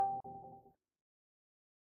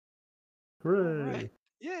All right.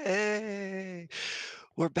 Hooray! Yay!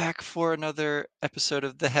 We're back for another episode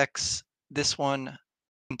of The Hex. This one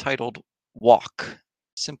entitled Walk.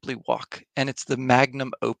 Simply Walk. And it's the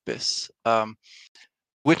magnum opus.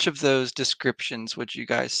 Which of those descriptions would you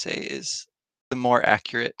guys say is the more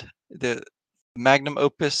accurate? The magnum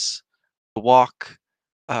opus, the walk,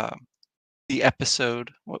 um, the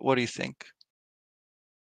episode? What do you think?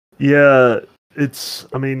 Yeah,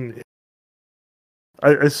 I mean,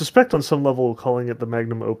 I suspect on some level calling it the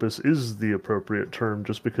magnum opus is the appropriate term,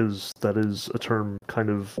 just because that is a term kind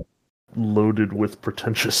of loaded with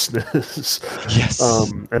pretentiousness. Yes.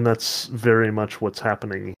 And that's very much what's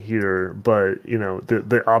happening here. But,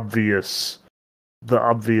 the obvious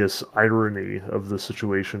irony of the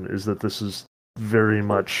situation is that this is very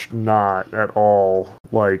much not at all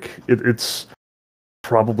like it's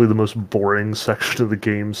probably the most boring section of the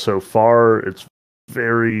game so far. It's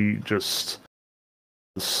very just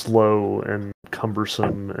slow and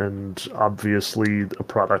cumbersome and obviously a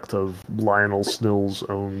product of Lionel Snill's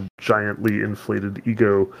own giantly inflated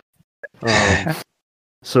ego. Um,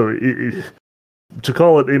 so to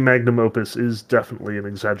call it a magnum opus is definitely an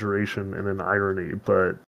exaggeration and an irony,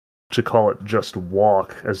 but to call it just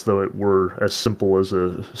walk as though it were as simple as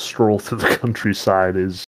a stroll through the countryside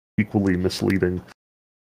is equally misleading.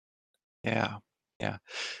 Yeah. Yeah.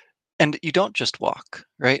 And you don't just walk,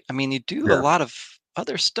 right? I mean, you do a Yeah. lot of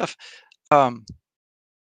other stuff. Um,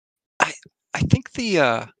 I I think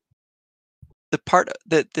the part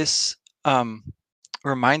that this um,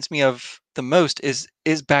 reminds me of the most is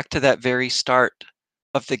back to that very start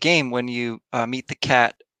of the game when you meet the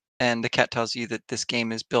cat, and the cat tells you that this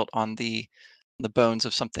game is built on the bones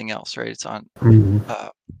of something else, right? It's on, Mhm. uh,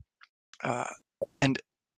 uh, and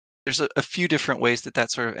there's a few different ways that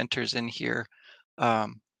that sort of enters in here.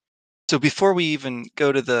 Um, so before we even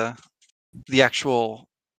go to the actual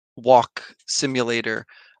walk simulator,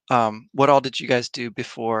 what all did you guys do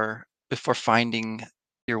before finding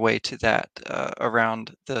your way to that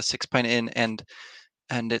around the Six Pine Inn and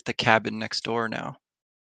at the cabin next door now?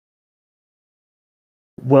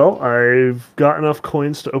 Well, I've got enough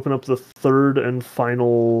coins to open up the third and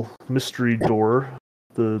final mystery door,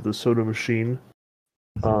 the soda machine.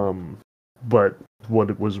 Um, but what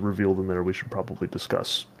it was revealed in there, we should probably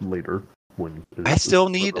discuss later when I it's still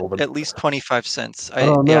need relevant. at least 25 cents. Oh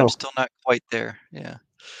Yeah, I'm no! still not quite there. Yeah.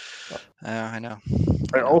 I know.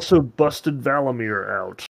 I I know. also busted Valamir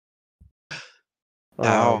out.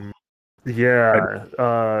 Oh. Um,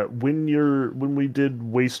 yeah. When we did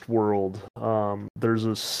Waste World, there's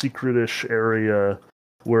a secretish area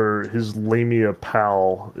where his Lamia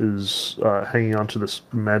pal is hanging onto this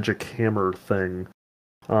magic hammer thing.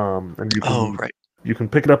 And Oh, right. you can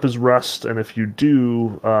pick it up as rust, and if you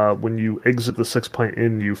do, when you exit the Six Pint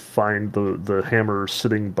Inn, you find the hammer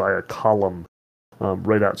sitting by a column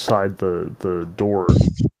right outside the door.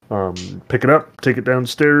 Pick it up, take it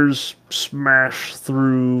downstairs, smash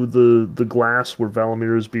through the glass where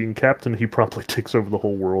Valamir is being kept, and he promptly takes over the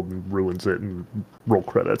whole world and ruins it. And roll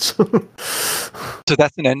credits. So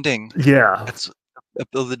that's an ending. Yeah, That's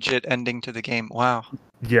a legit ending to the game. Wow.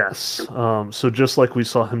 yes. So just like we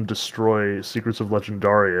saw him destroy Secrets of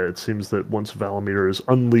Legendaria, it seems that once Valamir is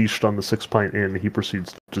unleashed on the Six Pint Inn, he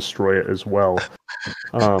proceeds to destroy it as well.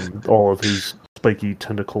 All of his spiky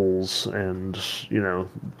tentacles and, you know,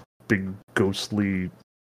 big ghostly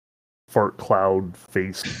fart cloud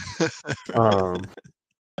face. Um,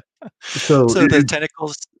 so So the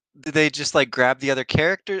tentacles, do they just like grab the other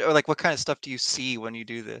character, or like what kind of stuff do you see when you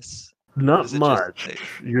do this? Or not is it just much. like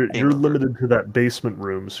game You're over? limited to that basement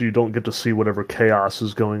room, so you don't get to see whatever chaos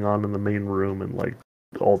is going on in the main room and like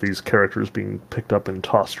all these characters being picked up and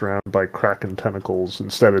tossed around by kraken tentacles.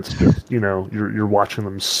 Instead, it's just you're watching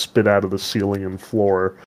them spit out of the ceiling and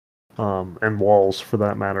floor, and walls for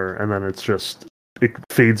that matter, and then it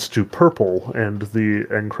fades to purple, and the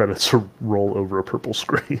end credits roll over a purple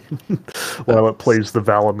screen while it Nice. plays the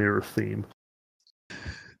Valamir theme.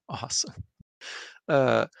 Awesome.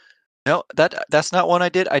 Uh, no, that's not one I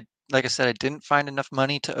did. Like I said, I didn't find enough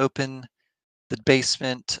money to open the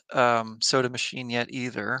basement soda machine yet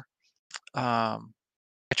either. I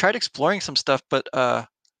tried exploring some stuff, but I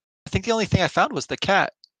think the only thing I found was the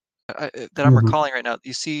cat that I'm Mhm. recalling right now.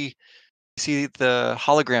 You see the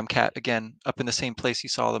hologram cat again up in the same place you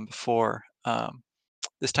saw them before.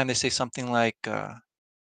 This time they say something like, "You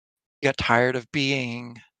got tired of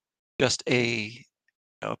being just a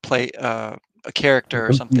character or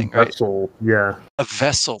Empty something, right? vessel, yeah, A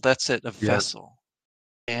vessel. That's it, a yeah. vessel."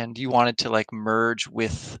 And you wanted to like merge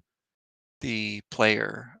with the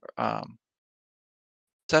player. So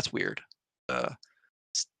that's weird.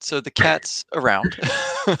 So the cat's around.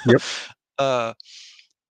 Yep. Uh,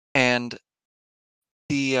 and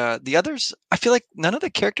the others, I feel like none of the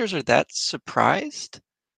characters are that surprised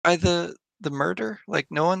by the murder. Like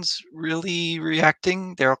no one's really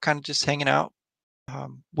reacting. They're all kind of just hanging out,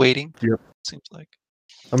 waiting. Yep. Seems like.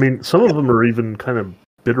 I mean, some of them are even kind of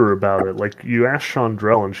bitter about it. Like you ask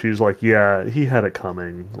Chandrell, and she's like, "Yeah, he had it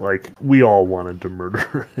coming. Like we all wanted to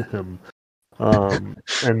murder him."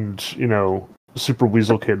 And Super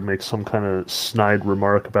Weasel Kid makes some kind of snide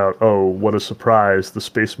remark about, "Oh, what a surprise! The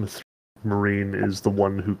Space Marine is the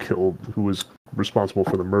one who was responsible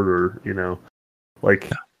for the murder." Like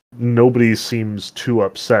nobody seems too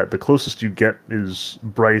upset. The closest you get is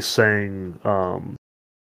Bryce saying, I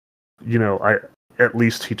at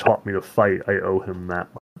least he taught me to fight. I owe him that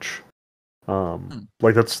much.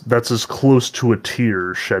 Like that's as close to a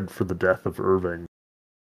tear shed for the death of Irving.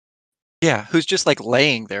 Yeah, who's just like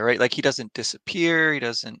laying there, right? Like he doesn't disappear, he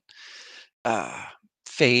doesn't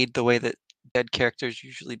fade the way that dead characters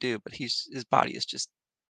usually do, but his body is just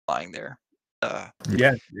lying there.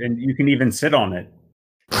 Yeah, and you can even sit on it.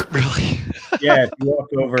 Really? Yeah, if you walk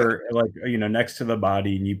over, like, next to the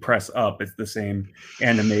body and you press up, it's the same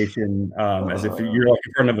animation as if you're like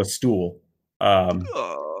in front of a stool.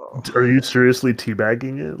 Oh. Are you seriously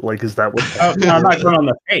teabagging it? Like, is that what? Oh, no, I'm not going on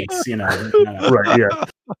the face, Right, yeah.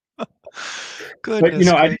 Goodness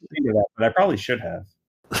But I gracious. didn't think of that, but I probably should have.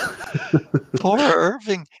 Poor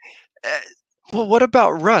Irving. Well, what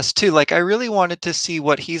about Russ too? Like, I really wanted to see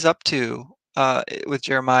what he's up to with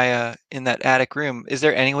Jeremiah in that attic room. Is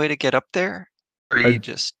there any way to get up there, or are you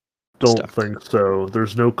just Don't stuck? think so.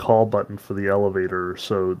 There's no call button for the elevator,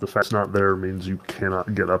 so the fact it's not there means you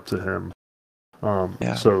cannot get up to him.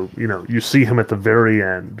 Yeah. So you see him at the very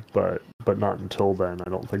end, but not until then. I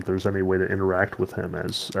don't think there's any way to interact with him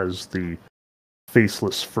as the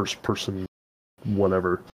faceless first person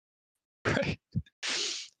whatever. Right.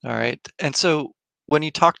 All right. And so when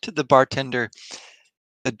you talk to the bartender,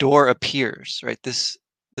 the door appears, right? This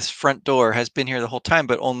front door has been here the whole time,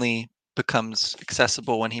 but only becomes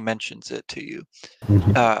accessible when he mentions it to you.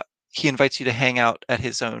 He invites you to hang out at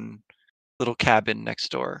his own little cabin next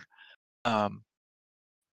door. And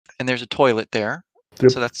there's a toilet there.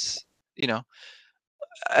 Yep. So that's,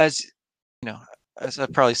 as as I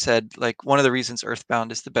probably said, like one of the reasons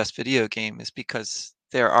Earthbound is the best video game is because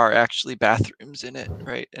there are actually bathrooms in it,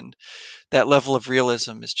 right? And that level of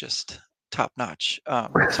realism is just top notch. So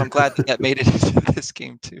I'm glad that made it into this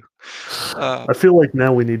game too. I feel like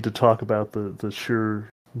now we need to talk about the sheer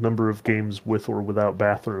number of games with or without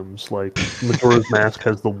bathrooms. Like Majora's Mask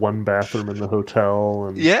has the one bathroom in the hotel,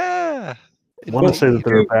 and yeah. I want to say that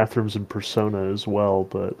there are bathrooms in Persona as well,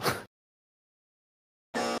 but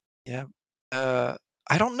yeah.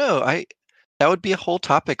 I don't know. That would be a whole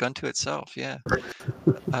topic unto itself. Yeah.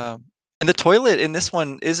 And the toilet in this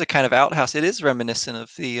one is a kind of outhouse. It is reminiscent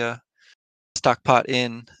of the Stockpot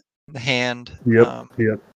Inn, the hand.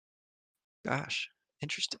 Yep. Gosh,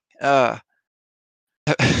 interesting. Have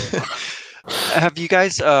you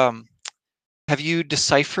guys have you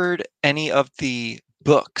deciphered any of the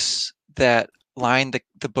books that line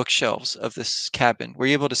the bookshelves of this cabin? Were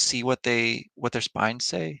you able to see what their spines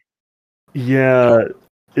say? Yeah,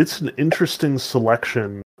 it's an interesting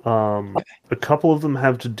selection. A couple of them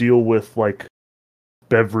have to deal with like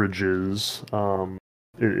beverages.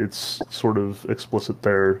 It's sort of explicit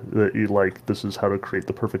there that you like this is how to create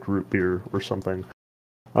the perfect root beer or something.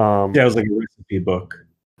 Yeah, it was like a recipe book.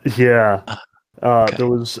 Yeah. Okay. There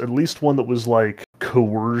was at least one that was like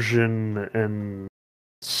coercion and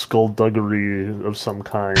skullduggery of some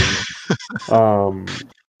kind.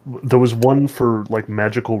 There was one for like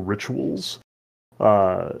magical rituals.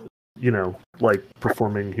 Like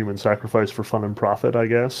performing human sacrifice for fun and profit, I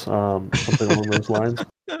guess. Something along those lines.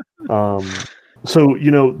 So,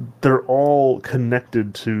 they're all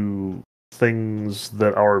connected to things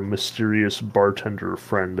that our mysterious bartender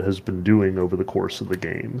friend has been doing over the course of the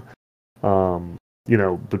game.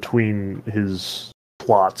 Between his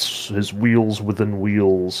plots, his wheels within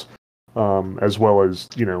wheels, as well as,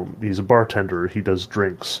 he's a bartender, he does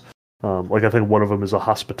drinks. Like I think one of them is a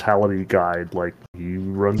hospitality guide, like he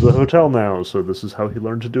runs a hotel now, so this is how he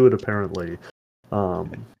learned to do it apparently.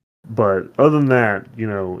 But other than that,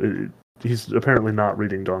 he's apparently not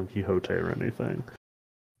reading Don Quixote or anything.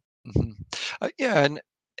 Yeah,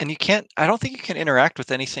 and you can't. I don't think you can interact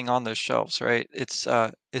with anything on those shelves, right? It's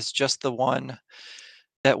just that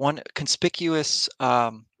one conspicuous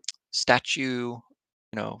statue,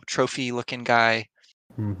 trophy-looking guy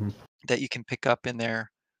that you can pick up in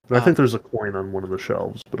there. I think there's a coin on one of the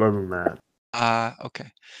shelves, but other than that.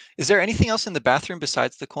 Okay. Is there anything else in the bathroom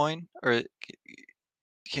besides the coin, or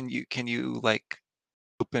can you like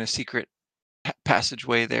open a secret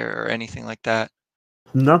passageway there or anything like that?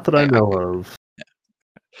 Not that I Okay, know okay. of.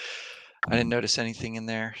 I didn't notice anything in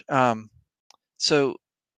there. So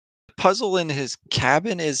the puzzle in his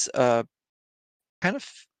cabin is kind of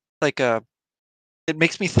like a. It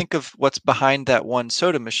makes me think of what's behind that one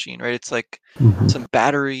soda machine, right? It's like Mhm. some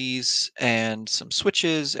batteries and some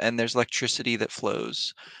switches, and there's electricity that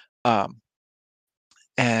flows. Um,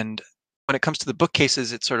 and when it comes to the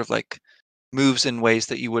bookcases, it sort of like moves in ways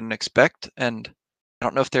that you wouldn't expect. And I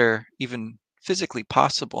don't know if they're even physically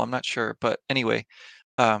possible. I'm not sure, but anyway,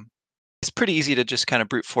 um, it's pretty easy to just kind of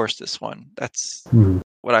brute force this one. That's Mhm.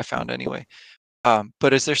 what I found anyway.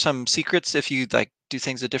 But is there some secrets if you like do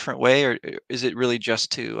things a different way, or is it really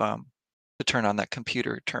just to turn on that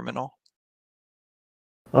computer terminal?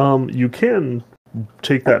 You can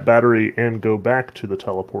take that battery and go back to the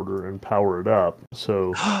teleporter and power it up.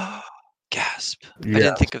 So, Gasp! I yeah.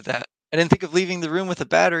 didn't think of that. I didn't think of leaving the room with a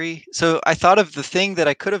battery. So I thought of the thing that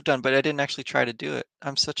I could have done, but I didn't actually try to do it.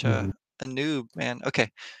 I'm such Mhm. a noob, man. Okay.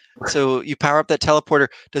 So you power up that teleporter.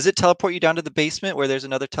 Does it teleport you down to the basement where there's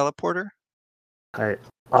another teleporter? I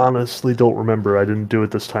honestly don't remember. I didn't do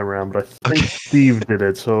it this time around, but I think Okay. Steve did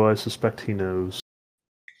it, so I suspect he knows.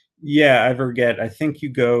 Yeah, I forget. I think you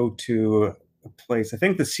go to a place. I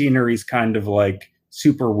think the scenery's kind of like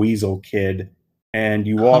Super Weasel Kid, and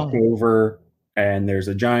you walk Oh, over, and there's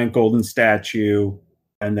a giant golden statue,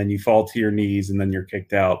 and then you fall to your knees, and then you're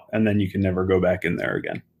kicked out, and then you can never go back in there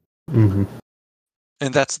again. Mhm.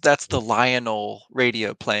 and that's the Lionel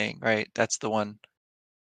radio playing, right? That's the one.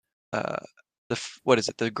 Uh, what is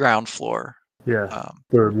it? The ground floor. Yeah. Um,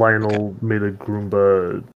 The okay, Lionel made a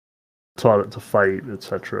Groomba, taught it to fight,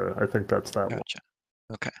 etc. I think that's that one. gotcha.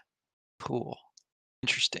 Okay, cool,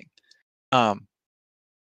 interesting. Um,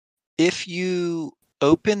 if you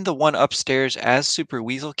open the one upstairs as Super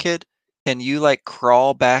Weasel Kid, can you like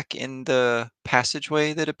crawl back in the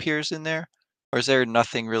passageway that appears in there, or is there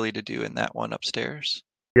nothing really to do in that one upstairs?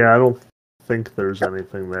 Yeah, I don't think there's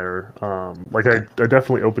anything there. Like Okay, I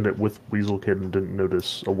definitely opened it with Weasel Kid and didn't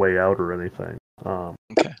notice a way out or anything.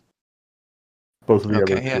 okay, Both of the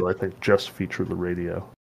other okay, yeah, two, I think, just feature the radio.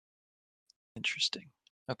 interesting.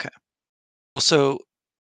 Okay, well, so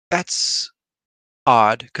that's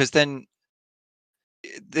odd because then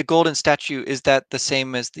the golden statue, is that the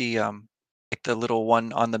same as the like the little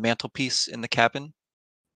one on the mantelpiece in the cabin?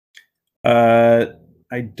 Uh,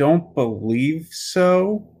 I don't believe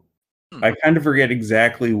so. Hmm, I kind of forget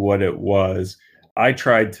exactly what it was. I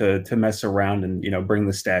tried to mess around and bring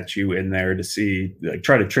the statue in there to see, like,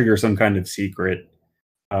 try to trigger some kind of secret.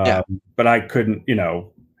 yeah, But I couldn't.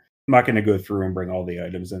 I'm not going to go through and bring all the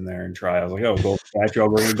items in there and try. I was like, oh, gold statue. I'll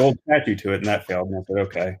bring a gold statue to it, and that failed. And I said,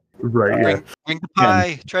 okay. Right, Uh, yeah. bring the again,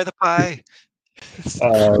 pie, try the pie. It's so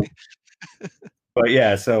uh, funny. but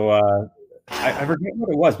yeah, so I forget what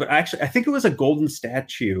it was, but actually, I think it was a golden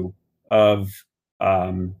statue of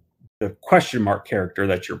um, the question mark character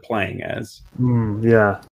that you're playing as.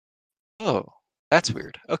 Yeah. Oh, that's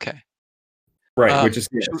weird. Okay. Right, which is,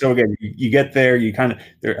 yeah. Should So again, you get there, you kind of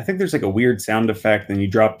there. I think there's like a weird sound effect, then you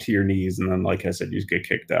drop to your knees, and then, like I said, you just get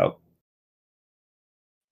kicked out.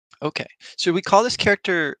 Okay. Should we call this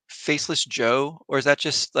character Faceless Joe, or is that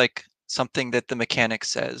just like something that the mechanic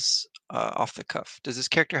says off the cuff? Does this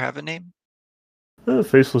character have a name?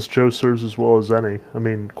 Faceless Joe serves as well as any. I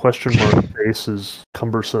mean, question mark face is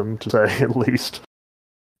cumbersome to say at least.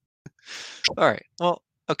 All right. Well,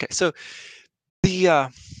 okay. So the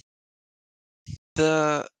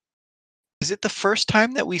the is it the first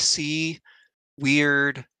time that we see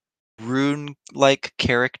weird rune-like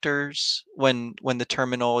characters when the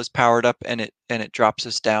terminal is powered up and it drops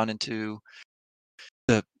us down into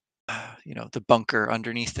the the bunker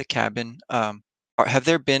underneath the cabin? Have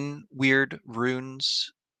there been weird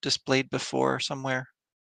runes displayed before somewhere?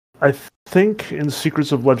 I think in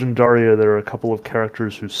Secrets of Legendaria there are a couple of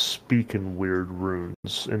characters who speak in weird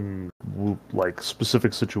runes in like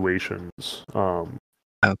specific situations.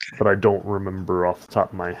 Okay. But I don't remember off the top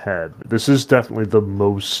of my head. This is definitely the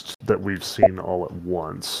most that we've seen all at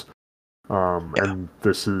once. Yeah. And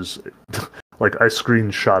this is like I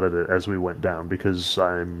screenshotted it as we went down because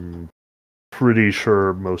I'm pretty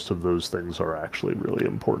sure most of those things are actually really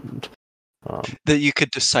important. That you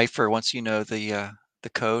could decipher once you know the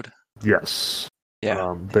code. Yes,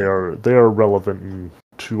 Yeah. they Yeah. are relevant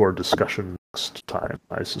to our discussion next time,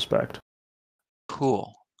 I suspect.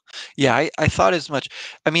 Cool. Yeah, I thought as much.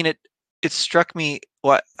 I mean, it struck me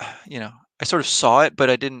what I sort of saw it, but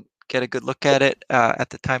I didn't get a good look at it at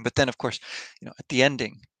the time. But then, of course, at the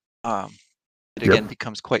ending, um, it Yep. again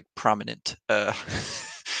becomes quite prominent,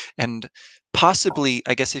 and possibly,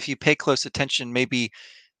 I guess, if you pay close attention, maybe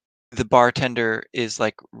the bartender is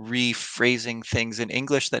like rephrasing things in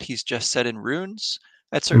English that he's just said in runes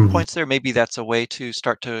at certain Mhm. points there. Maybe that's a way to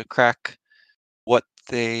start to crack what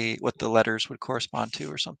the letters would correspond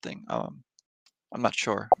to or something. I'm not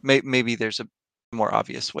sure. Maybe there's a more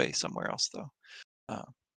obvious way somewhere else though. Uh,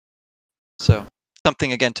 so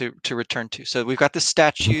something again to return to. So we've got the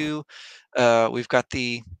statue, we've got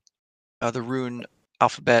the rune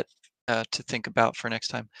alphabet to think about for next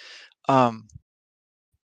time, um,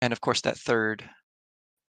 and of course that third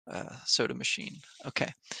soda machine.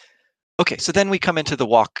 Okay. Okay, so then we come into the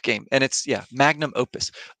walk game, and it's magnum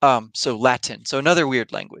opus. So Latin, so another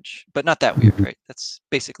weird language, but not that weird, Mhm. right? That's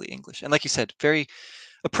basically English, and like you said, very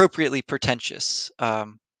appropriately pretentious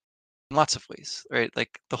in lots of ways, right?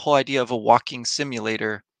 Like the whole idea of a walking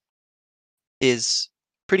simulator is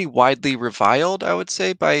pretty widely reviled, I would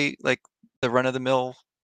say, by like the run-of-the-mill,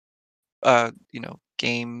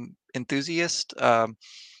 game enthusiast,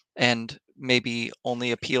 and maybe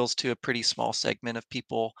only appeals to a pretty small segment of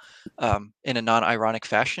people in a non-ironic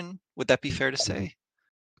fashion. Would that be fair to say?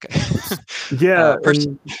 Okay. Yeah,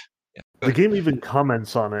 Person, and yeah, go the ahead. game even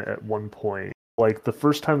comments on it at one point. Like the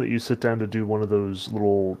first time that you sit down to do one of those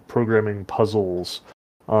little programming puzzles,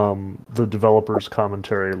 the developer's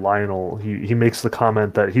commentary, Lionel, he makes the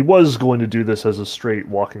comment that he was going to do this as a straight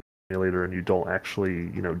walking simulator, and you don't actually,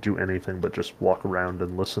 do anything but just walk around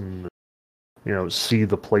and listen, see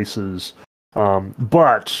the places.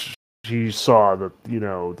 But he saw that,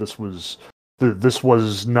 this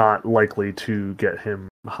was not likely to get him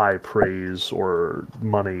high praise or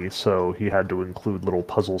money, so he had to include little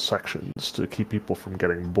puzzle sections to keep people from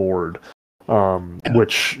getting bored. Yeah.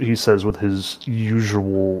 Which he says with his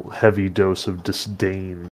usual heavy dose of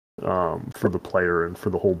disdain for the player and for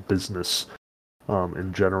the whole business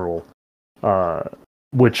in general. Uh,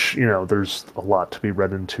 which, there's a lot to be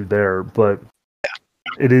read into there, but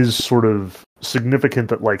it is sort of significant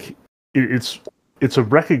that like it's a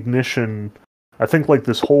recognition. I think like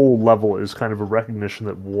this whole level is kind of a recognition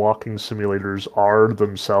that walking simulators are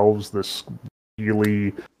themselves this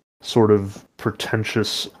really sort of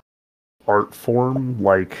pretentious art form.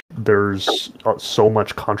 Like there's so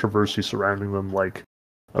much controversy surrounding them, like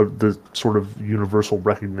the sort of universal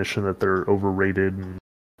recognition that they're overrated, and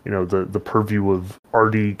the purview of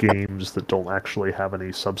arty games that don't actually have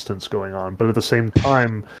any substance going on. But at the same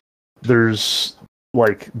time, there's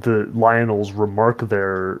like the Lionel's remark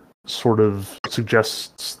there sort of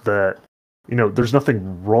suggests that there's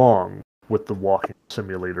nothing wrong with the walking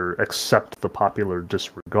simulator except the popular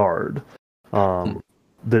disregard. Mm.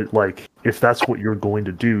 That like if that's what you're going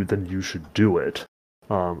to do, then you should do it.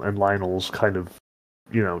 And Lionel's kind of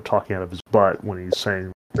talking out of his butt when he's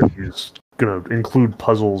saying that he's going to include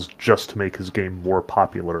puzzles just to make his game more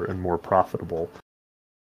popular and more profitable.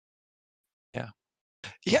 Yeah.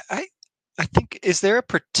 Yeah, I think, is there a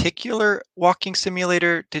particular walking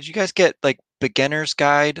simulator? Did you guys get like beginner's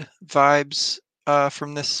guide vibes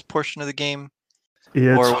from this portion of the game?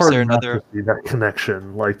 Yeah, it's Or was there hard not to another? see that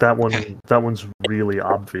connection. Like that Okay. one, that one's really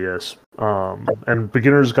obvious. And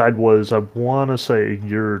Beginner's Guide was, I want to say, a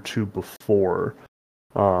year or two before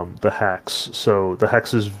the Hex. So the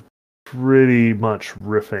Hex is pretty much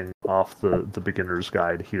riffing off the Beginner's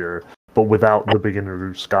Guide here, but without the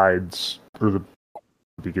Beginner's Guides or the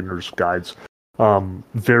Beginner's Guides,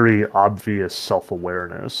 very obvious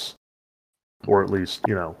self-awareness, or at least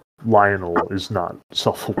Lionel is not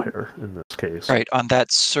self-aware in this case. Right, on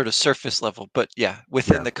that sort of surface level, but yeah,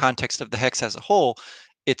 within Yeah. the context of the hex as a whole,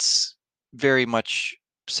 it's very much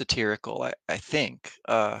satirical, I think.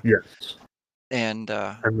 Yes. And And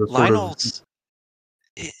the sort of Lionel's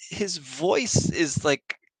his voice is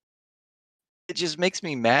like, it just makes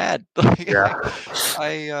me mad. Like yeah.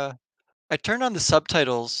 I turned on the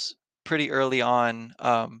subtitles pretty early on,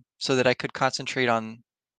 so that I could concentrate on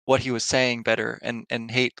what he was saying better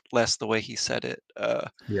and hate less the way he said it.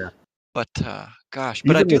 Yeah. But gosh,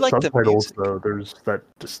 but I Even do with like the subtitles music. though, there's that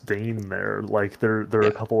disdain there. Like there are a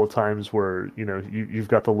Yeah, couple of times where, you've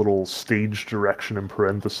got the little stage direction in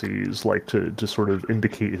parentheses, like to sort of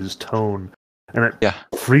indicate his tone. And it yeah,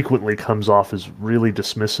 frequently comes off as really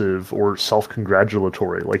dismissive or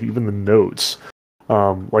self-congratulatory, like even the notes.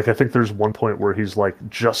 Like I think there's one point where he's like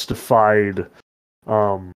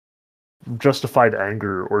um justified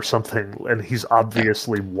anger or something, and he's yeah.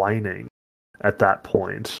 obviously whining at that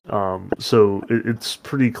point. So it's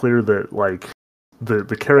pretty clear that like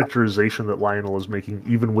the characterization that Lionel is making,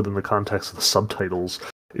 even within the context of the subtitles,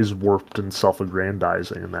 is warped and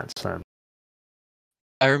self-aggrandizing in that sense.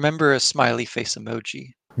 I remember a smiley face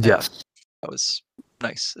emoji. Yes, That was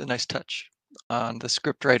nice, a nice touch on the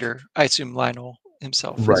script writer. I assume Lionel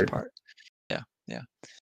himself, his right. part. Yeah, yeah.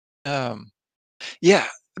 Um, yeah,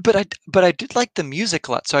 but I did like the music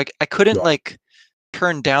a lot, so I couldn't, Yeah. like,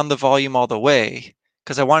 turn down the volume all the way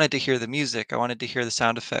because I wanted to hear the music, I wanted to hear the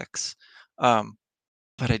sound effects, um,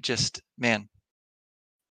 but I just man,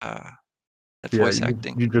 uh, that Yeah, voice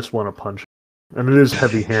acting. you just want to punch. And it is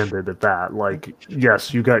heavy-handed at that. Like,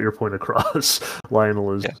 yes, you got your point across.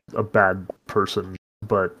 Lionel is Yeah. a bad person,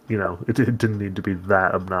 but it didn't need to be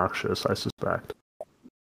that obnoxious, I suspect.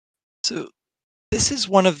 So, this is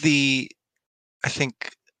one of the, I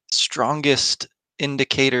think, strongest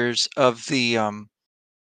indicators of the,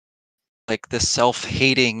 like, the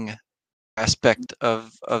self-hating aspect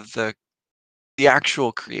of the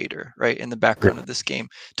actual creator, right, in the background of this game.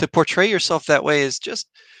 To portray yourself that way is just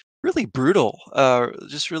really brutal,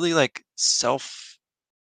 just really, like, self-cruelty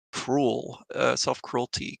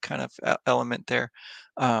kind of element there.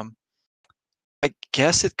 Um, I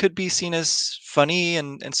guess it could be seen as funny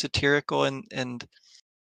and satirical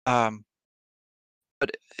um,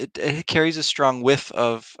 but it carries a strong whiff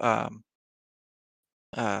of uh,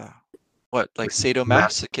 what like Like, sadomasochism.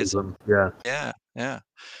 masochism. Yeah. Yeah, yeah.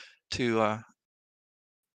 To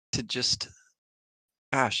to just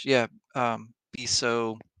gosh, yeah, be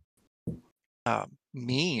so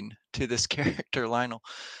mean to this character Lionel.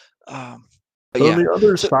 Um, but But on yeah, the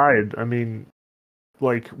other so side, I mean,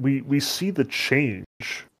 like we see the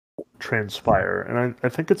change transpire, and I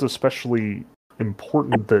think it's especially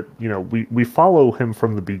important that we follow him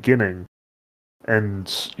from the beginning, and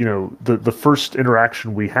the first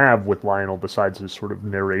interaction we have with Lionel, besides his sort of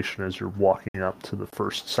narration as you're walking up to the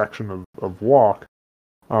first section of Walk,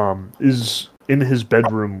 is in his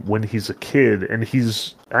bedroom when he's a kid, and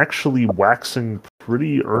he's actually waxing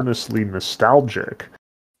pretty earnestly nostalgic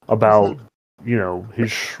about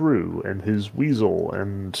his shrew and his weasel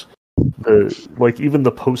and even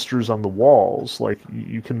the posters on the walls. Like,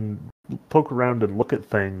 you can poke around and look at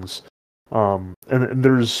things, and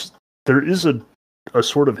there is a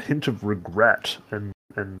sort of hint of regret and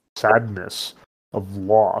sadness of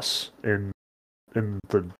loss in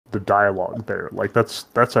the dialogue there. Like, that's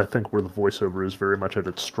I think where the voiceover is very much at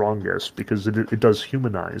its strongest, because it does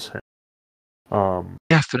humanize him.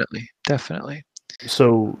 definitely, definitely.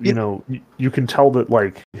 So You you can tell that,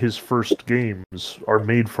 like, his first games are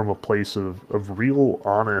made from a place of real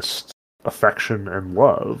honest affection and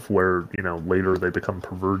love, where later they become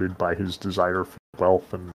perverted by his desire for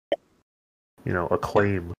wealth and yeah.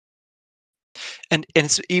 acclaim. And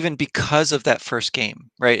it's even because of that first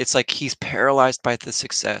game, right? It's like he's paralyzed by the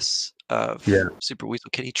success of Yeah. Super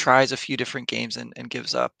Weasel Kid. He tries a few different games and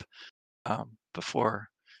gives up before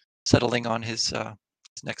settling on his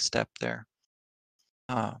next step there.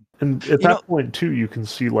 And at You know, that point too, you can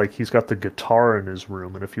see, like, he's got the guitar in his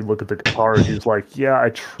room, and if you look at the guitar, he's like, "Yeah, I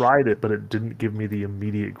tried it, but it didn't give me the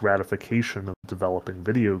immediate gratification of developing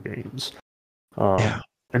video games." yeah,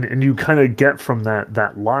 And you kind of get from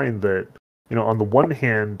that line that, on the one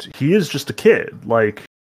hand, he is just a kid. Like,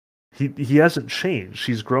 he hasn't changed.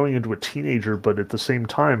 He's growing into a teenager, but at the same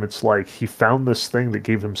time, it's like he found this thing that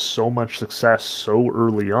gave him so much success so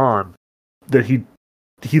early on that he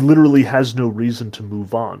literally has no reason to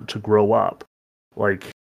move on, to grow up.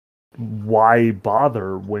 Like, why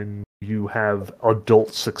bother when you have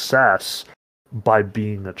adult success by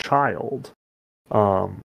being a child?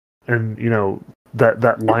 And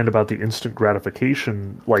that line about the instant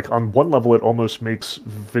gratification, like, on one level, it almost makes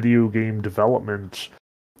video game development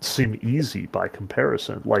seem easy by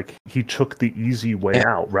comparison. Like, he took the easy way yeah,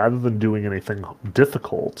 out rather than doing anything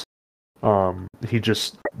difficult. He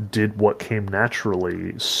just did what came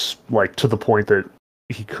naturally, like, to the point that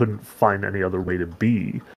he couldn't find any other way to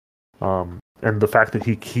be. And the fact that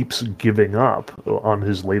he keeps giving up on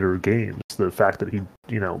his later games, the fact that he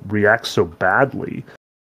reacts so badly,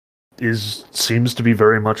 seems to be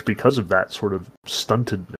very much because of that sort of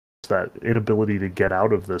stuntedness, that inability to get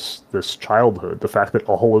out of this childhood, the fact that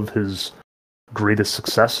all of his greatest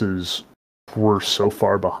successes were so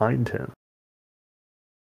far behind him.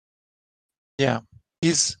 yeah.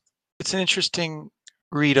 It's an interesting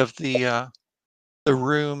read of the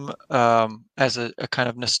room as a kind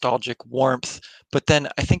of nostalgic warmth, but then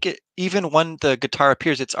I think even when the guitar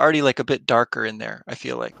appears, it's already like a bit darker in there. I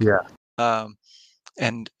feel like, Yeah. um,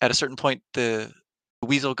 and at a certain point, the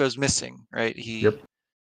weasel goes missing. Right, he Yep.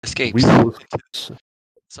 escapes Weasel.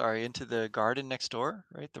 into the garden next door.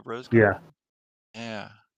 Right, the rose Yeah. garden. Yeah.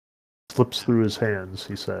 Slips through his hands,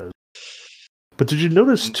 he says. But did you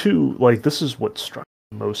notice And- too, like, this is what struck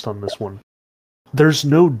me most on this one? There's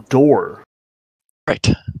no door. Right.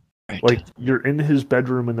 Right. Like, you're in his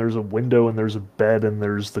bedroom, and there's a window, and there's a bed, and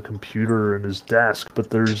there's the computer and his desk, but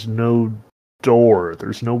there's no door.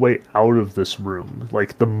 There's no way out of this room.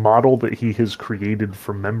 Like, the model that he has created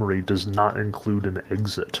from memory does not include an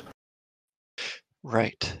exit.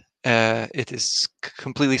 Right. It is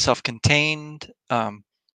completely self-contained.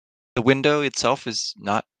 The window itself is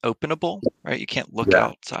not openable, right? You can't look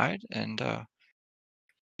outside, and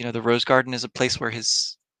the rose garden is a place where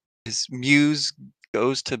his muse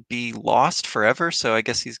goes to be lost forever. So I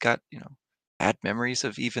guess he's got bad memories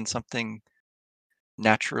of even something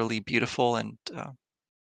naturally beautiful and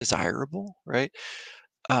desirable, right?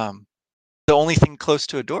 Um, the only thing close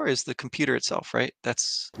to a door is the computer itself, right?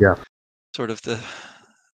 That's Yeah. sort of the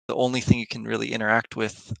only thing you can really interact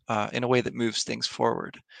with in a way that moves things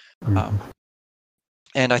forward.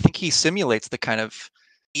 And I think he simulates the kind of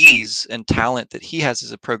ease and talent that he has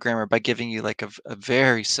as a programmer by giving you like a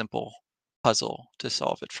very simple puzzle to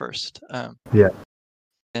solve at first. Yeah.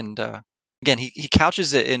 And again, he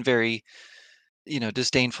couches it in very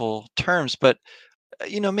disdainful terms, but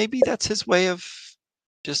maybe that's his way of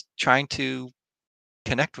just trying to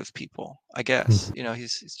connect with people, I guess.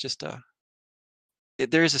 He's just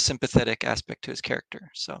there is a sympathetic aspect to his character.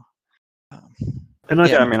 So And I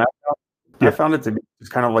Yeah, I think, mean, I found it to be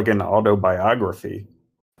just kind of like an autobiography,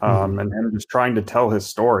 and him just trying to tell his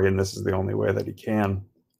story, and this is the only way that he can.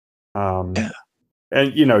 Yeah.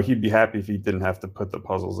 And he'd be happy if he didn't have to put the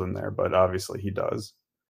puzzles in there, but obviously he does.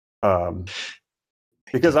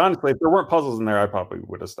 Because honestly, if there weren't puzzles in there, I probably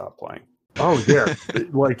would have stopped playing. oh yeah,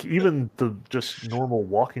 like even the just normal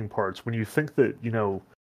walking parts, when you think that,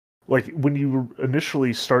 like when you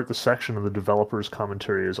initially start the section of the developer's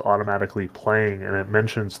commentary is automatically playing and it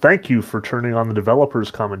mentions thank you for turning on the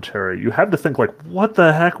developer's commentary, you have to think like, what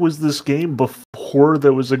the heck was this game before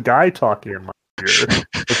there was a guy talking in my ear?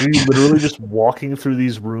 Like, are you literally just walking through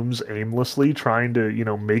these rooms aimlessly trying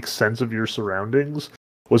to make sense of your surroundings?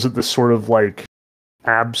 Was it this sort of like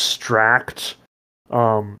abstract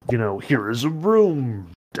here is a room,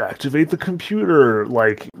 activate the computer,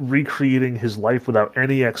 like recreating his life without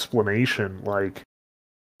any explanation? Like,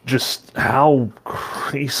 just how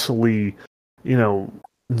crazily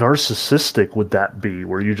narcissistic would that be,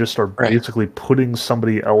 where you just are basically putting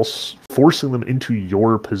somebody else, forcing them into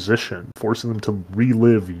your position, forcing them to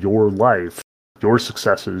relive your life, your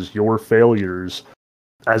successes, your failures,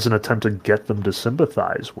 as an attempt to get them to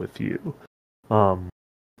sympathize with you.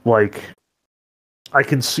 Like, I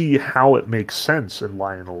can see how it makes sense in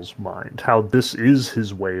Lionel's mind, how this is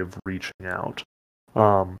his way of reaching out.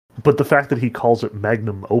 But the fact that he calls it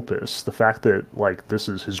magnum opus, the fact that like this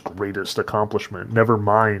is his greatest accomplishment, never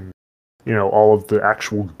mind, all of the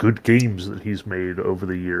actual good games that he's made over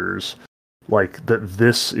the years, like that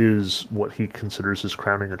this is what he considers his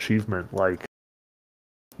crowning achievement. Like,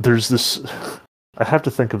 there's this I have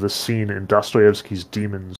to think of this scene in Dostoevsky's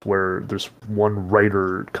Demons where this one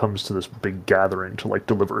writer comes to this big gathering to like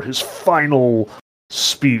deliver his final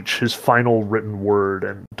speech, his final written word,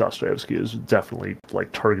 and Dostoevsky is definitely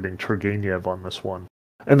like targeting Turgenev on this one.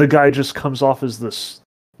 And the guy just comes off as this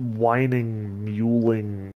whining,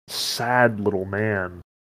 mewling, sad little man.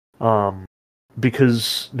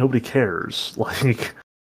 Because nobody cares. Like,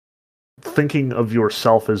 thinking of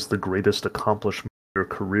yourself as the greatest accomplishment of your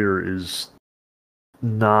career is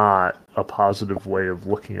not a positive way of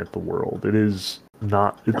looking at the world. It is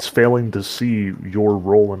not. It's failing to see your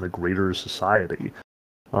role in the greater society,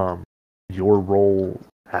 your role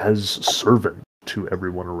as servant to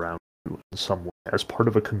everyone around you in some way, as part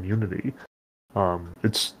of a community.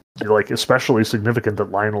 It's like especially significant that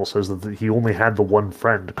Lionel says that he only had the one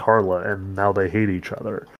friend, Carla, and now they hate each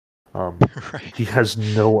other. He has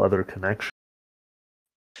no other connection.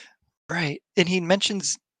 Right. And he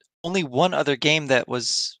mentions only one other game that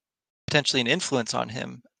was potentially an influence on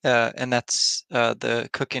him, and that's the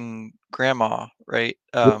Cookin' Grandma, right?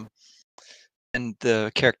 And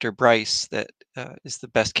the character Bryce that is the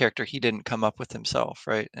best character he didn't come up with himself,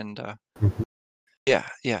 right? And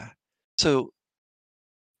yeah. So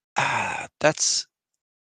that's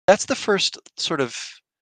the first sort of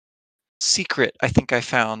secret I think I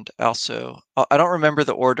found. Also, I don't remember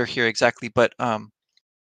the order here exactly, but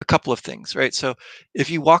a couple of things, right? So if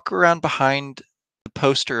you walk around behind the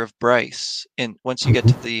poster of Bryce, and once you get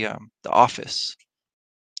to the office,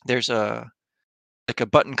 there's a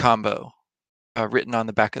button combo written on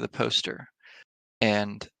the back of the poster,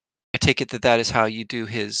 and I take it that that is how you do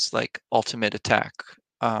his like ultimate attack.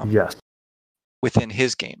 Yes. Within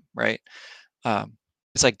his game, right?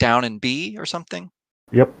 It's like down in B or something.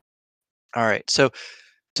 Yep. All right, so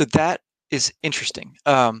that is interesting.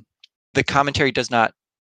 The commentary does not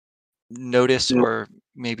notice, or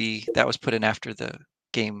maybe that was put in after the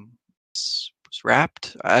game was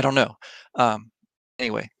wrapped. I don't know.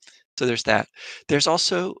 Anyway, So there's that. There's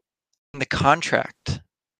also in the contract.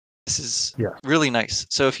 This is really nice.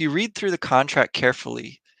 So if you read through the contract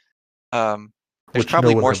carefully, there's Which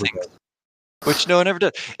probably no one more ever things, does. which no one ever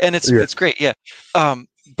does, and it's great, yeah.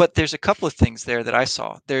 But there's a couple of things there that I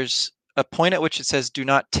saw. There's a point at which it says, "Do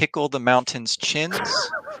not tickle the mountain's chins."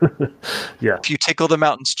 Yeah. If you tickle the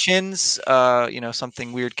mountain's chins,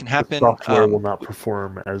 something weird can The happen. software will not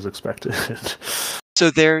perform as expected. So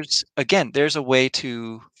there's a way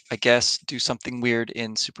to, I guess, do something weird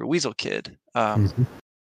in Super Weasel Kid. Mhm.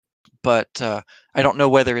 But I don't know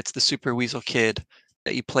whether it's the Super Weasel Kid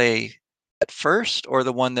that you play at first or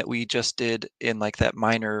the one that we just did in like that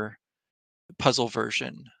minor puzzle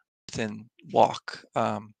version within Walk.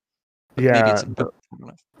 But maybe Yeah, it's both. I don't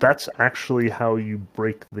know. that's actually how you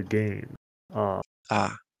break the game. Ah,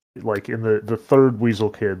 Like in the third Weasel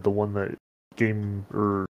Kid, the one that Game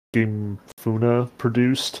Funa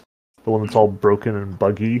produced, the one that's all broken and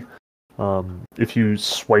buggy. If you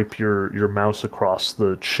swipe your mouse across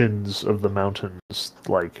the chins of the mountains,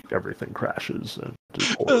 like everything crashes and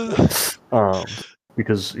is horrible.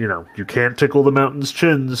 Because you can't tickle the mountain's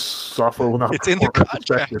chins. Software will not it's in the perform as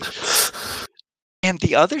contract. expected. And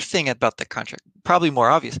the other thing about the contract, probably more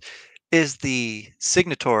obvious, is the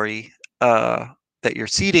signatory that you're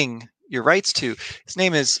ceding your rights to. His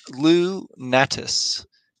name is Lou Natus,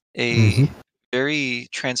 a very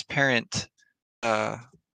transparent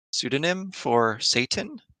pseudonym for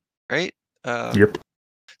Satan, right? Yep.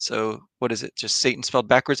 So what is it? Just Satan spelled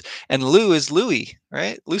backwards. And Lou is Louis,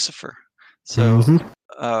 right? Lucifer. So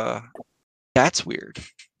that's weird.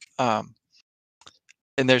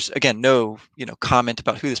 And there's again no comment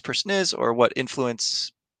about who this person is or what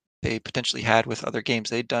influence they potentially had with other games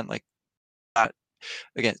they'd done. Like that,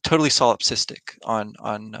 again, totally solipsistic on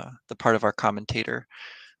the part of our commentator,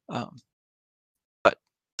 but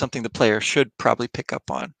something the player should probably pick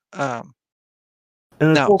up on. And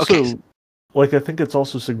it's now, also okay. like I think it's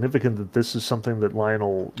also significant that this is something that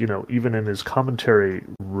Lionel, even in his commentary,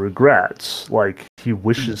 regrets. Like he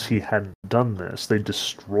wishes he hadn't done this. They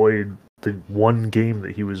destroyed the one game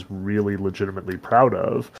that he was really legitimately proud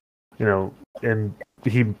of, and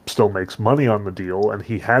he still makes money on the deal, and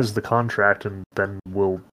he has the contract, and then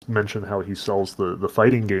we'll mention how he sells the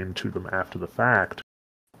fighting game to them after the fact.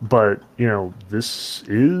 But this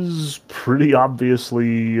is pretty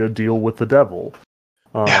obviously a deal with the devil.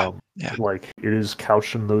 Yeah. Like it is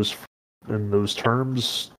couched in those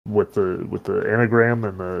terms with the anagram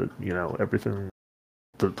and the everything,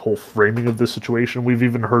 the whole framing of the situation. We've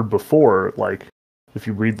even heard before, like if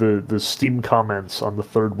you read the Steam comments on the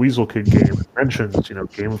third Weasel Kid game, it mentions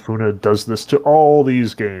Game Funa does this to all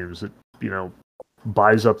these games. It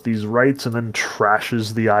buys up these rights and then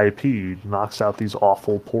trashes the IP, knocks out these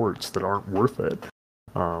awful ports that aren't worth it,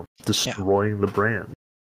 destroying the brand.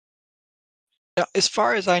 Now, as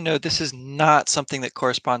far as I know, this is not something that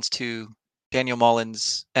corresponds to Daniel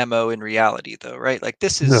Mullins' MO in reality, though, right? Like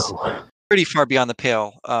this is pretty far beyond the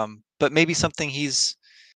pale. But maybe something he's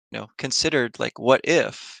considered, like, what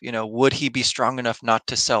if, would he be strong enough not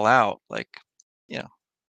to sell out? Like,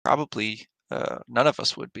 probably none of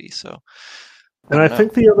us would be. So, I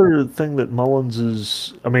think the other thing that Mullins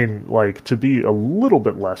is, to be a little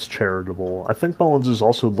bit less charitable, I think Mullins is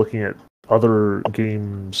also looking at other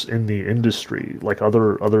games in the industry, like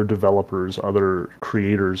other developers, other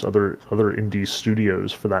creators, other indie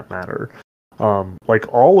studios for that matter. Like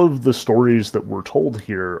all of the stories that we're told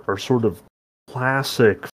here are sort of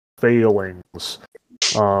classic failings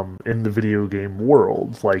in the video game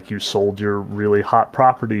world. Like you sold your really hot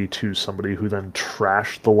property to somebody who then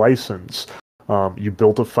trashed the license. You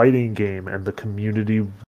built a fighting game and the community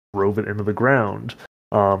drove it into the ground.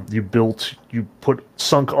 You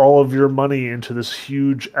sunk all of your money into this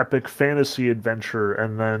huge epic fantasy adventure,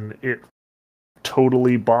 and then it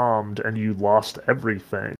totally bombed and you lost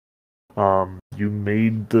everything. You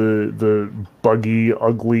made the buggy,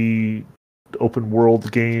 ugly open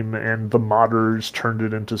world game and the modders turned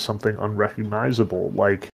it into something unrecognizable.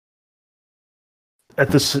 Like at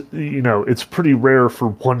this, it's pretty rare for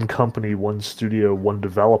one company, one studio, one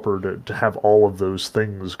developer to have all of those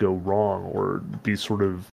things go wrong or be sort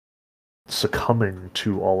of succumbing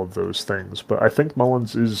to all of those things. But I think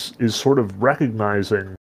Mullins is sort of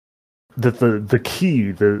recognizing that the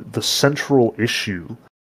key, the central issue,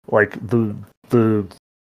 like the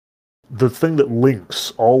thing that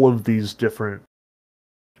links all of these different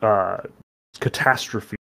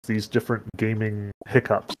catastrophes, these different gaming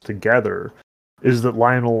hiccups together, is that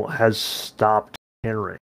Lionel has stopped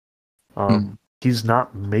caring. He's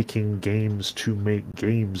not making games to make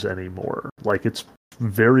games anymore. Like it's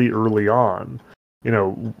very early on,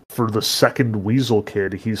 for the second Weasel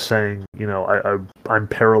Kid, he's saying, I'm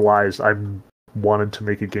paralyzed. I'm wanted to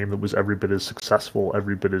make a game that was every bit as successful,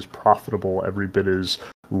 every bit as profitable, every bit as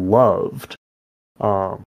loved.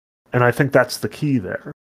 And I think that's the key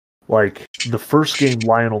there. Like, the first game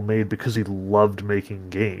Lionel made because he loved making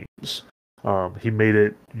games. He made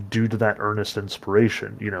it due to that earnest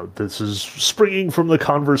inspiration. This is springing from the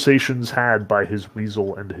conversations had by his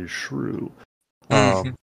weasel and his shrew.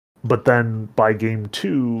 But then by game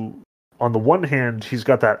 2, on the one hand, he's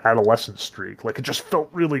got that adolescent streak. Like, it just felt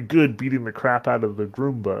really good beating the crap out of the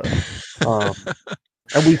Groomba.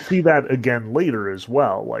 And we see that again later as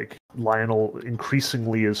well. Like, Lionel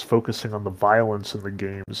increasingly is focusing on the violence in the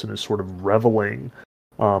games and is sort of reveling,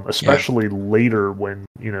 especially later when,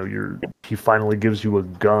 he finally gives you a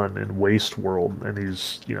gun in Waste World and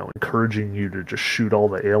he's, encouraging you to just shoot all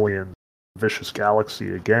the aliens, Vicious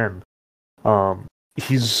Galaxy again.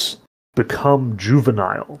 He's become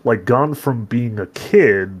juvenile, like gone from being a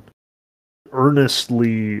kid,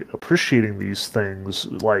 earnestly appreciating these things,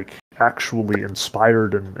 like actually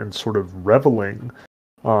inspired and sort of reveling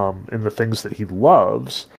in the things that he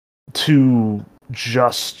loves, to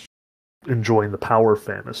just enjoying the power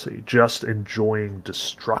fantasy, just enjoying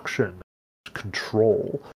destruction,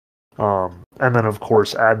 control. And then, of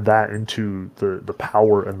course, add that into the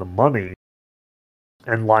power and the money,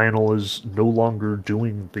 and Lionel is no longer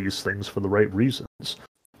doing these things for the right reasons.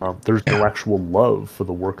 There's no actual love for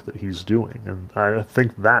the work that he's doing, and I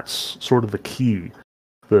think that's sort of the key,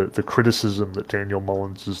 the criticism that Daniel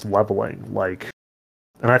Mullins is leveling.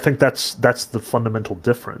 And I think that's the fundamental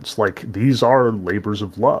difference. Like, these are labors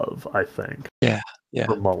of love, I think.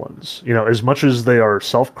 For Mullins. As much as they are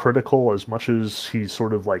self-critical, as much as he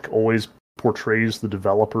sort of like always portrays the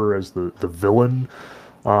developer as the villain,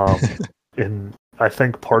 and I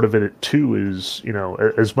think part of it too is,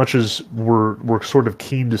 as much as we're sort of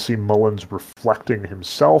keen to see Mullins reflecting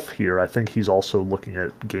himself here, I think he's also looking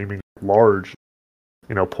at gaming at large,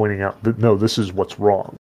 pointing out that no, this is what's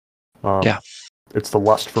wrong. It's the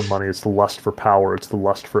lust for money, it's the lust for power, it's the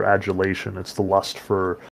lust for adulation, it's the lust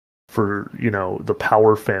for the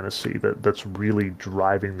power fantasy that's really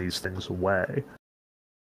driving these things away.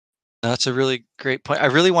 That's a really great point. I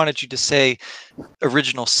really wanted you to say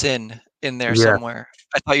original sin in there somewhere.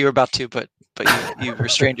 I thought you were about to, but you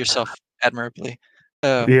restrained yourself admirably.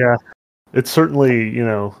 It's certainly,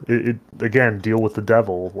 it again, deal with the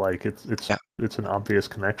devil. Like, it's an obvious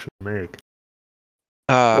connection to make.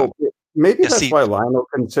 Maybe that's why Lionel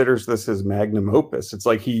considers this his magnum opus. It's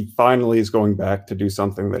like he finally is going back to do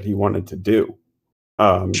something that he wanted to do.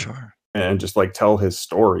 Sure. And just like tell his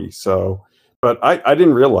story. So, but I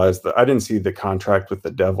didn't realize that. I didn't see the contract with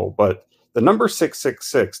the devil, but the number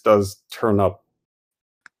 666 does turn up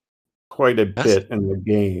quite a bit in the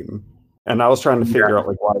game. And I was trying to figure out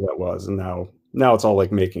like why that was, and now it's all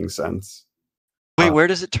like making sense. Wait, where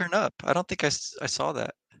does it turn up? I don't think I saw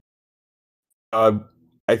that.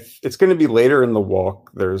 It's going to be later in the walk.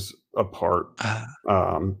 There's a part,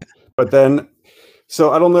 but then,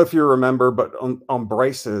 so I don't know if you remember, but on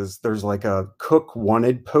Bryce's, there's like a Cook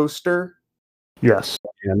Wanted poster. Yes,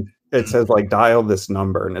 and it says like dial this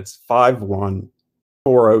number, and it's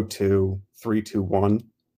 51402-321.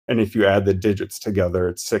 And if you add the digits together,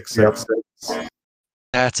 it's 666.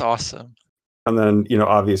 That's awesome. And then,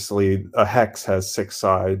 obviously a hex has 6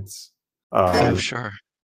 sides. Sure.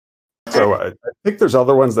 So I think there's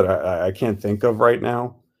other ones that I can't think of right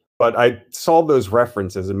now, but I saw those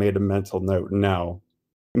references and made a mental note. And now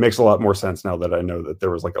it makes a lot more sense now that I know that there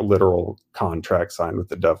was like a literal contract signed with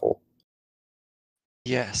the devil.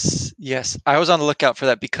 Yes. I was on the lookout for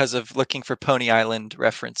that because of looking for Pony Island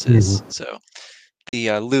references. So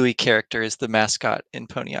the Louie character is the mascot in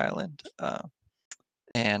Pony Island.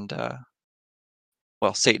 And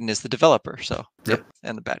Satan is the developer, so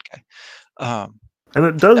and the bad guy. And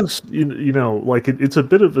it does, like it's a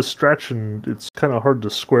bit of a stretch, and it's kind of hard to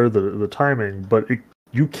square the timing, but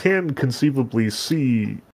you can conceivably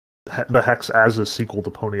see the Hex as a sequel to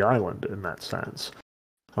Pony Island in that sense.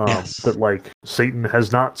 That like Satan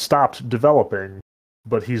has not stopped developing,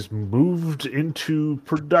 but he's moved into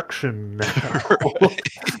production now.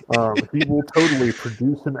 He will totally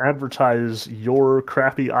produce and advertise your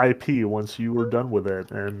crappy IP once you are done with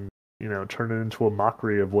it, and turn it into a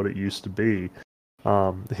mockery of what it used to be.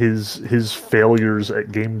 His failures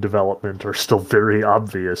at game development are still very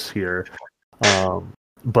obvious here,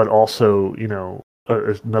 but also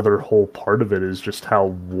another whole part of it is just how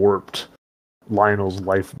warped Lionel's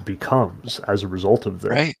life becomes as a result of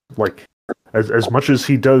this. Right. Like, as much as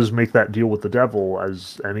he does make that deal with the devil,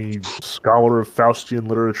 as any scholar of Faustian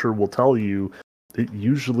literature will tell you, it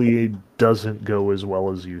usually doesn't go as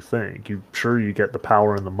well as you think. You get the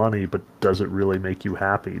power and the money, but does it really make you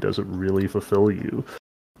happy? Does it really fulfill you?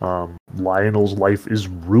 Lionel's life is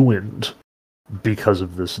ruined because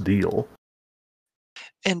of this deal.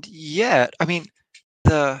 And yet, I mean,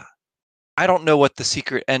 I don't know what the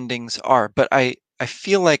secret endings are, but I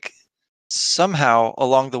feel like somehow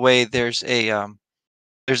along the way there's a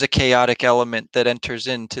chaotic element that enters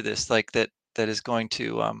into this, like that is going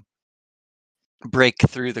to break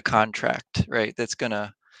through the contract, right? That's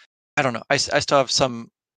gonna, I don't know. I still have some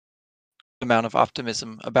amount of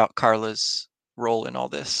optimism about Carla's role in all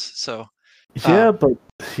this. So Yeah, um, but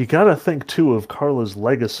you gotta think too of Carla's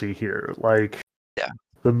legacy here. Like, yeah.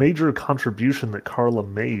 the major contribution that Carla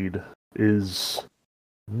made is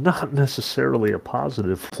not necessarily a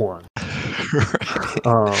positive one. Right.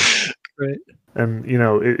 Um, Right. and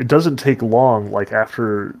it doesn't take long, like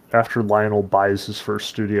after Lionel buys his first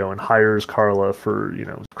studio and hires Carla for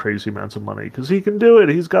crazy amounts of money because he can do it.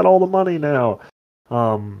 He's got all the money now.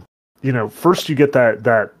 Um, first you get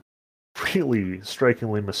that really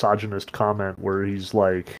strikingly misogynist comment where he's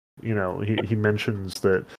like, he mentions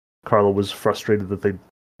that Carla was frustrated that they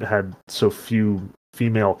had so few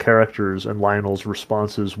female characters, and Lionel's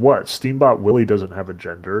response is, "What? Steamboat Willie doesn't have a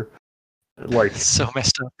gender." Like, So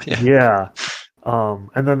messed up. Yeah. yeah.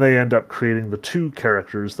 And then they end up creating the two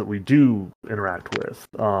characters that we do interact with.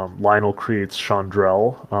 Lionel creates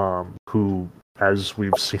Chandrell, who, as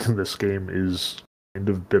we've seen in this game, is kind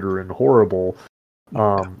of bitter and horrible,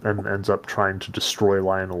 and ends up trying to destroy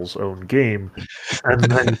Lionel's own game. And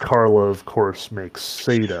then Carla, of course, makes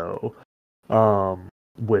Sato,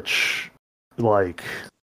 which, like,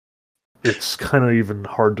 it's kind of even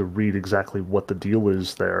hard to read exactly what the deal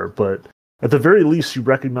is there, but at the very least, you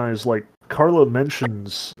recognize, like, Carla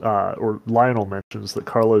mentions, or Lionel mentions, that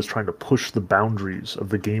Carla is trying to push the boundaries of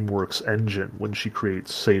the GameWorks engine when she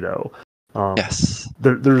creates Sato. Yes.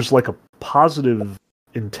 There's like a positive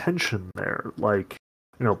intention there, like,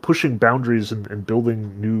 pushing boundaries and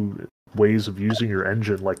building new ways of using your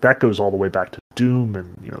engine. Like, that goes all the way back to Doom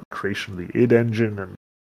and creation of the id engine, and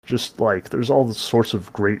just like there's all sorts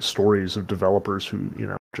of great stories of developers who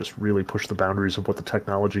just really pushed the boundaries of what the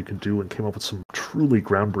technology could do and came up with some truly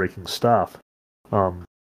groundbreaking stuff.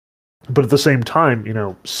 But at the same time,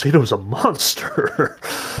 Sato's a monster.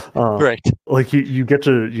 Right. Like, you get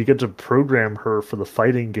to program her for the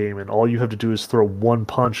fighting game, and all you have to do is throw one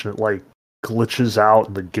punch, and it like glitches out,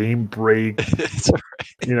 and the game breaks. It's all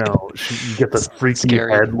right. You get the freaky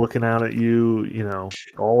Scary. head looking out at you.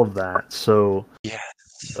 All of that. So Yes.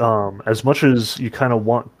 as much as you kind of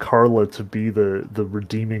want Carla to be the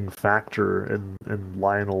redeeming factor in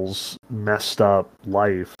Lionel's messed up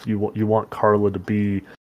life, you want Carla to be,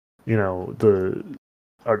 the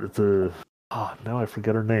now I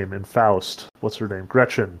forget her name in Faust. What's her name?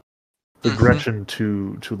 Gretchen. The Gretchen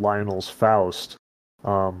to Lionel's Faust.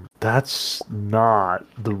 That's not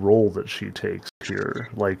the role that she takes here.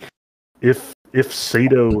 Like, if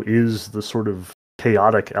Sato is the sort of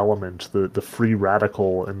chaotic element, the free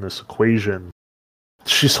radical in this equation,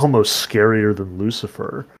 she's almost scarier than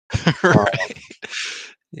Lucifer. Right.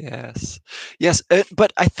 Yes. Yes.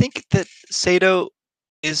 But I think that Sato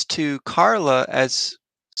is to Carla as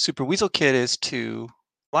Super Weasel Kid is to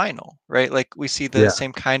Lionel, right? Like, we see the Yeah.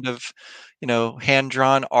 same kind of,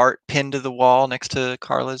 hand-drawn art pinned to the wall next to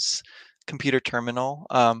Carla's computer terminal.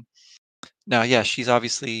 Now, yeah, she's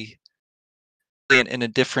obviously in a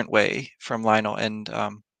different way from Lionel, and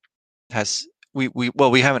has we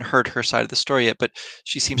haven't heard her side of the story yet, but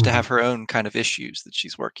she seems to have her own kind of issues that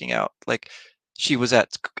she's working out. Like, she was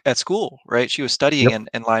at school, right? She was studying, Yep.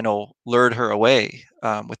 and Lionel lured her away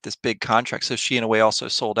with this big contract. So she, in a way, also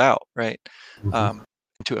sold out, right? Um,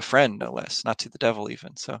 to a friend, no less, not to the devil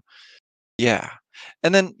even. So yeah.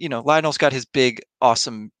 And then, Lionel's got his big,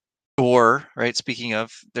 awesome door, right? Speaking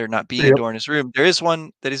of there not being a Yep. door in his room, there is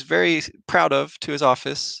one that he's very proud of, to his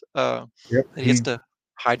office, Yep. that he gets to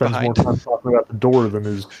hide Spends more behind. time talking about the door than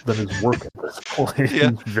his work at this point.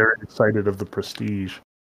 Yeah. He's very excited of the prestige.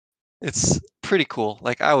 It's pretty cool.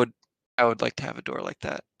 Like, I would like to have a door like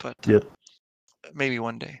that, but Yep. maybe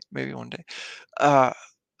one day. Maybe one day.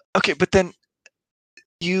 Okay, but then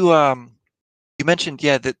you mentioned,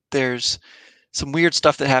 yeah, that there's some weird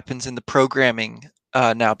stuff that happens in the programming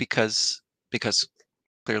now, because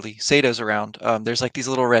clearly Sato's around. There's like these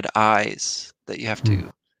little red eyes that you have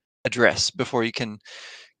to address before you can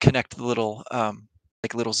connect the little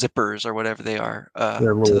like little zippers or whatever they are Their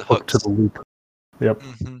to little the hook to hooks. the loop. Yep.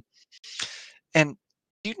 And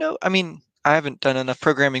I mean, I haven't done enough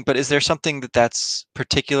programming, but is there something that's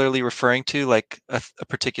particularly referring to, like a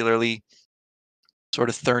particularly sort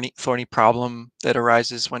of thorny problem that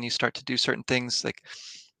arises when you start to do certain things, like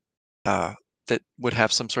that would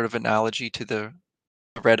have some sort of analogy to the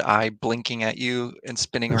red eye blinking at you and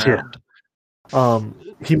spinning Yeah. around.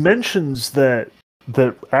 He mentions that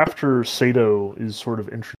after Sato is sort of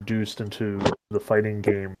introduced into the fighting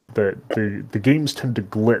game, that the games tend to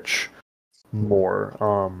glitch more.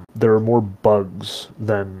 There are more bugs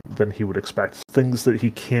than he would expect, things that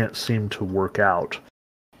he can't seem to work out.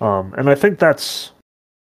 And I think that's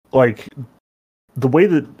like the way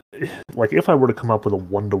that, like, if I were to come up with a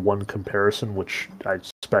one-to-one comparison, which I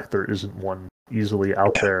suspect there isn't one easily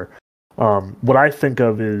out there, what I think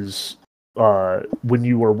of is when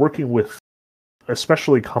you are working with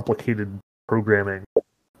especially complicated programming,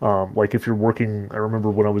 like if you're working, I remember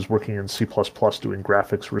when I was working in C++ doing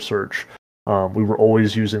graphics research, we were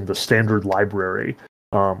always using the standard library,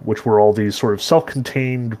 which were all these sort of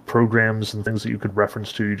self-contained programs and things that you could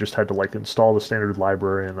reference to. You just had to like install the standard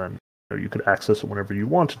library and then you could access it whenever you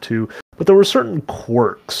wanted to. But there were certain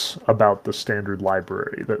quirks about the standard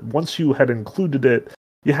library that once you had included it,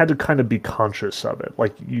 you had to kind of be conscious of it.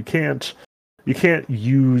 Like you can't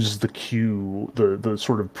use the queue, the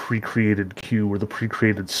sort of pre-created queue or the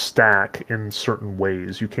pre-created stack in certain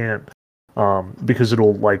ways. You can't, because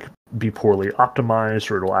it'll like be poorly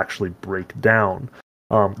optimized or it'll actually break down.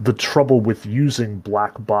 The trouble with using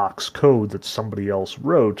black box code that somebody else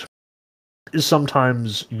wrote is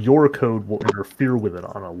sometimes your code will interfere with it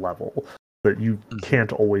on a level that you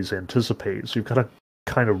can't always anticipate. So you've got to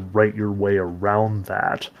kind of write your way around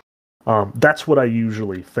that. That's what I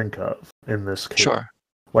usually think of in this case. Sure.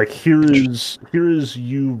 Like here is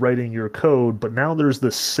you writing your code, but now there's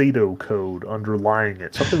this Sato code underlying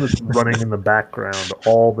it, something that's running in the background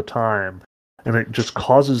all the time, and it just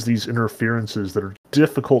causes these interferences that are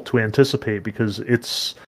difficult to anticipate because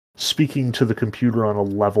it's speaking to the computer on a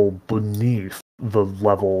level beneath the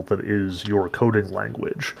level that is your coding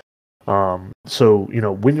language. So,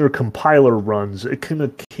 when your compiler runs, it can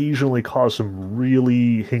occasionally cause some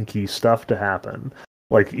really hinky stuff to happen.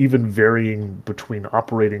 Like even varying between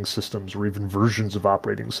operating systems or even versions of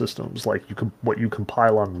operating systems. Like what you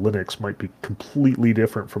compile on Linux might be completely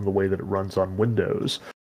different from the way that it runs on Windows.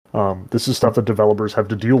 This is stuff that developers have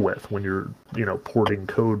to deal with when you're, porting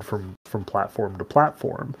code from platform to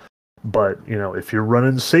platform. But, if you're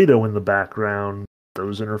running Sato in the background,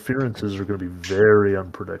 those interferences are going to be very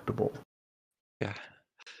unpredictable. Yeah.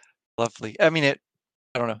 Lovely. I mean, I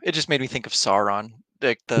don't know. It just made me think of Sauron,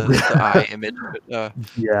 like the eye image. But,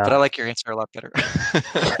 yeah. But I like your answer a lot better.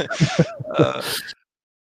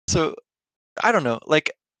 So I don't know.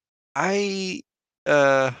 Like I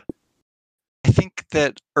think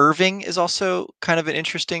that Irving is also kind of an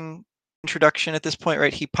interesting introduction at this point,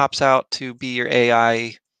 right? He pops out to be your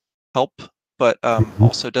AI help, but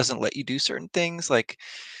also doesn't let you do certain things. Like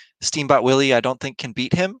Steambot Willie, I don't think can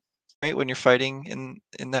beat him, right? When you're fighting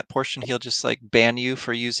in that portion, he'll just like ban you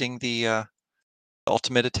for using the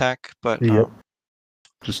ultimate attack. But yep.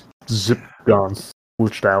 Just zip gone,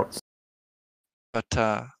 glitched out. But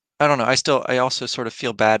I don't know. I also sort of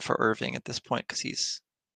feel bad for Irving at this point because he's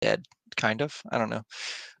dead, kind of. I don't know.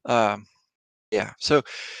 Yeah. So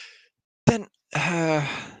then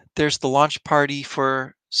there's the launch party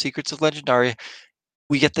for Secrets of Legendaria.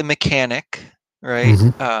 We get the mechanic, right?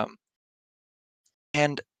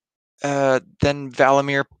 And then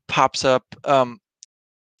Valamir pops up.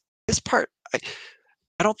 This part, I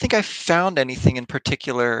don't think I found anything in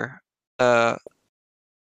particular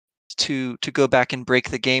to go back and break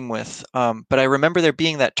the game with. But I remember there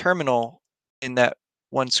being that terminal in that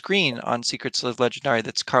one screen on Secrets of Legendary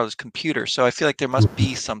that's Carla's computer. So I feel like there must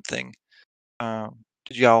be something.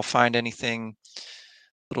 Did y'all find anything,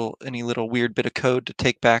 any little weird bit of code to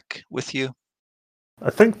take back with you? I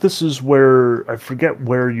think this is where, I forget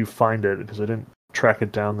where you find it because I didn't track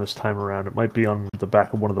it down this time around. It might be on the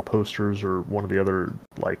back of one of the posters or one of the other,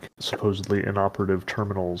 like, supposedly inoperative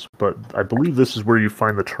terminals, but I believe this is where you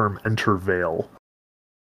find the term Entervale.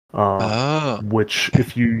 Which,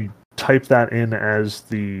 if you type that in as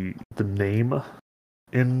the name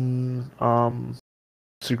in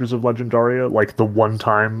Secrets of Legendaria, like the one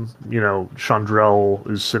time, Chandrel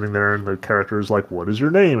is sitting there and the character is like, "What is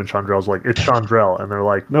your name?" And Chandrel's like, "It's Chandrel." And they're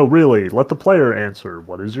like, "No, really, let the player answer.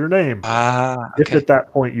 What is your name?" Okay. If at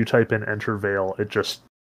that point you type in Entervale, it just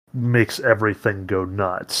makes everything go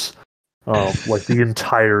nuts. Like the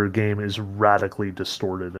entire game is radically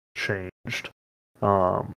distorted and changed.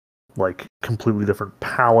 Like completely different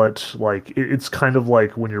palette. Like it's kind of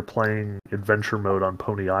like when you're playing adventure mode on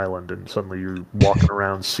Pony Island and suddenly you're walking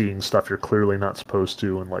around seeing stuff you're clearly not supposed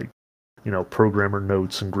to, and like programmer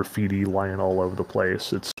notes and graffiti lying all over the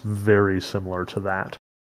place. It's very similar to that.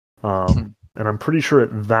 And I'm pretty sure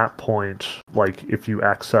at that point, like if you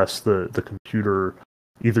access the computer,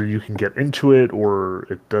 either you can get into it or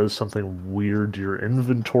it does something weird to your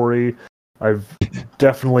inventory. I've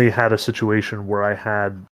definitely had a situation where I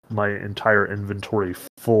had my entire inventory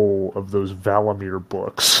full of those Valamir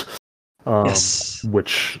books, Yes.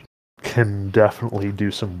 which can definitely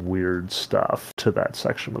do some weird stuff to that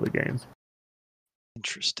section of the game.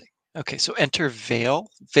 Interesting. Okay, so enter Veil.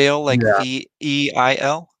 Veil, like Yeah.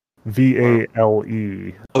 Veil. Vale. Oh,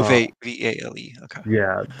 Vale. Okay.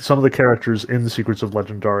 Yeah, some of the characters in Secrets of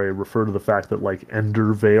Legendaria refer to the fact that like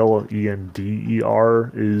Endervale,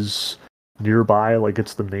 Ender, is nearby, like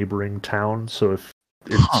it's the neighboring town. So if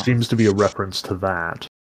it seems to be a reference to that,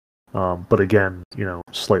 but again,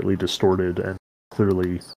 slightly distorted and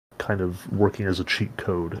clearly kind of working as a cheat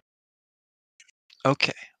code.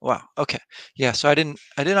 Okay. Wow. Okay. Yeah. So I did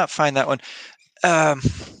not find that one. And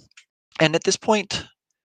at this point,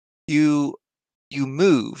 you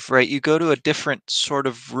move, right? You go to a different sort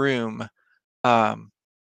of room, an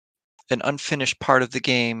unfinished part of the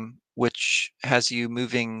game, which has you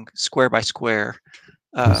moving square by square,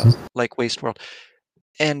 like Wasteworld.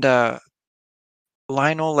 And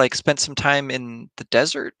Lionel like spent some time in the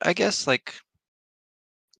desert, I guess, like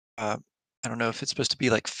I don't know if it's supposed to be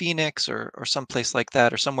like Phoenix or someplace like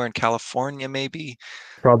that, or somewhere in California, maybe.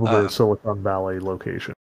 Probably a Silicon Valley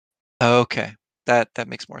location. Okay, that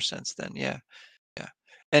makes more sense then. Yeah.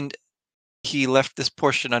 And he left this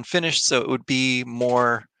portion unfinished, so it would be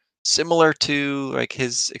more similar to like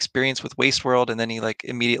his experience with Wasteworld, and then he like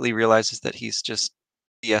immediately realizes that he's just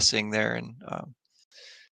BSing there and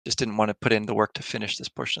just didn't want to put in the work to finish this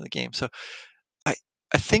portion of the game. So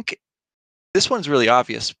I think this one's really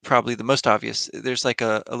obvious, probably the most obvious. There's like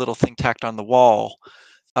a little thing tacked on the wall.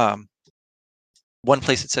 One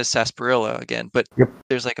place it says sarsaparilla again, but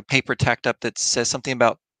there's like a paper tacked up that says something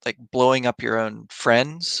about like blowing up your own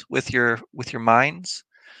friends with your mines.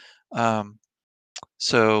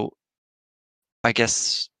 So I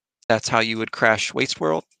guess that's how you would crash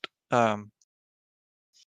Wasteworld, or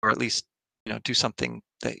at least do something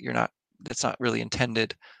that's not really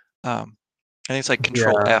intended. I think it's like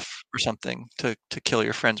Control F or something to kill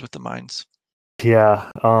your friends with the mines. Yeah.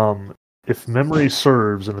 If memory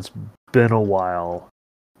serves, and it's been a while,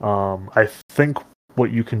 I think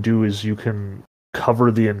what you can do is you can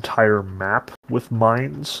cover the entire map with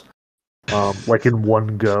mines, like in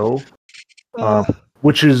one go,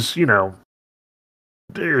 which is, an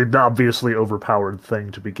obviously overpowered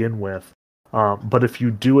thing to begin with. But if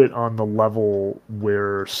you do it on the level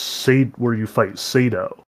where you fight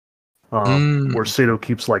Sato, where Sato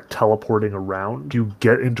keeps like teleporting around, you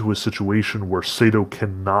get into a situation where Sato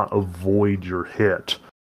cannot avoid your hit.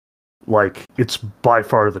 Like, it's by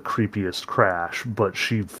far the creepiest crash, but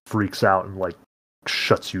she freaks out and like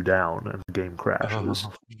shuts you down and the game crashes.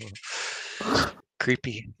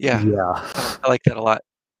 Creepy. Yeah. Yeah. I like that a lot.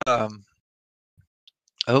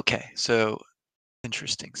 Okay, so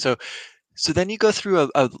interesting. So then you go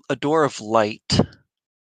through a door of light,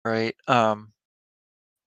 right?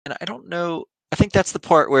 And I don't know. I think that's the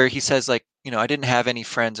part where he says like, I didn't have any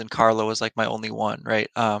friends and Carla was like my only one, right?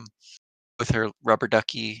 With her rubber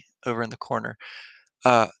ducky over in the corner.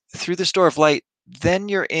 Through this door of light, then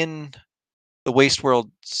you're in the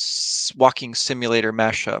Wasteworld walking simulator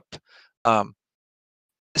mashup.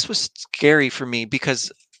 This was scary for me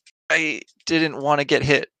because I didn't want to get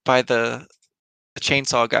hit by the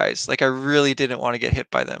chainsaw guys. Like I really didn't want to get hit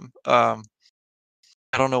by them. I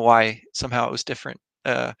don't know why. Somehow it was different.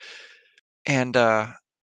 And I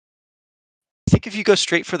think if you go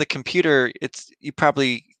straight for the computer, you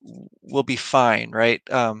probably will be fine, right?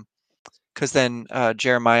 Because then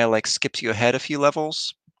Jeremiah like skips you ahead a few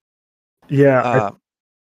levels. Yeah.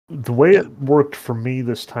 The way it worked for me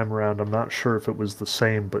this time around, I'm not sure if it was the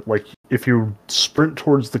same, but like if you sprint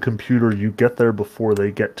towards the computer, you get there before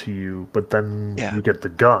they get to you, but then you get the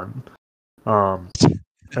gun. And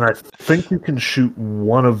I think you can shoot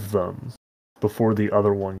one of them before the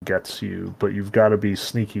other one gets you, but you've got to be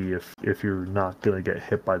sneaky if you're not going to get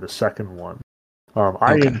hit by the second one.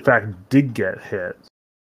 I, in fact, did get hit,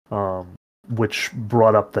 which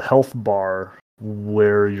brought up the health bar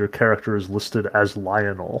where your character is listed as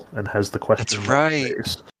Lionel and has the question. That's right.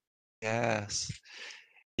 Yes.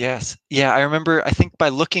 Yeah, I remember. I think by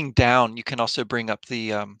looking down, you can also bring up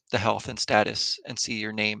the health and status and see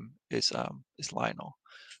your name is Lionel.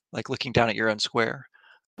 Like looking down at your own square.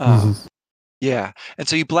 Yeah, and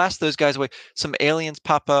so you blast those guys away. Some aliens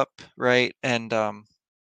pop up, right? And I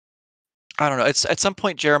don't know. It's at some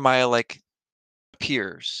point Jeremiah like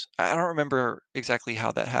appears. I don't remember exactly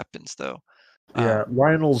how that happens though. Yeah,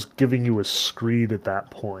 Lionel's giving you a screed at that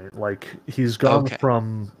point. Like he's gone Okay.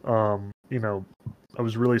 from I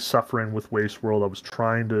was really suffering with Waste World. I was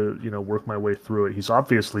trying to, work my way through it. He's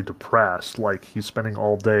obviously depressed. Like he's spending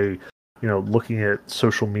all day, looking at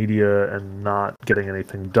social media and not getting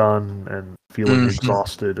anything done and feeling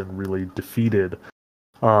exhausted and really defeated.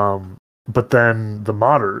 But then the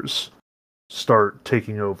modders start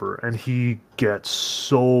taking over and he gets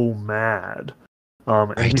so mad.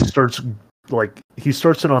 And Right. he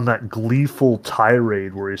starts in on that gleeful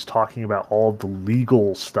tirade where he's talking about all the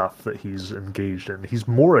legal stuff that he's engaged in. He's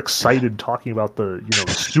more excited talking about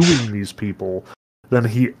suing these people than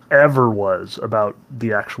he ever was about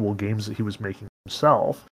the actual games that he was making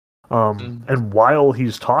himself. And while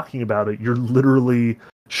he's talking about it, you're literally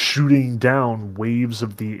shooting down waves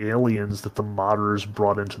of the aliens that the modders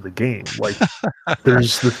brought into the game. Like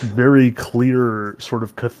there's this very clear sort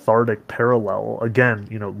of cathartic parallel. Again,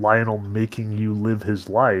 Lionel making you live his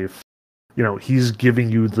life. He's giving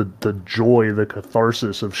you the joy, the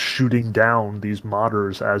catharsis of shooting down these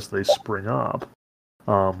modders as they spring up.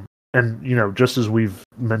 And just as we've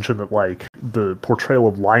mentioned that like the portrayal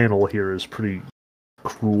of Lionel here is pretty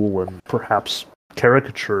cruel and perhaps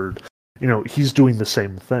caricatured, he's doing the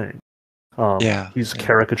same thing. He's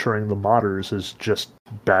caricaturing the modders as just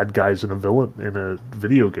bad guys in a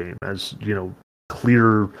video game, as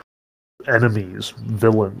clear enemies,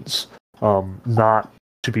 villains, not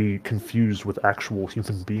to be confused with actual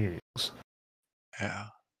human beings. Yeah.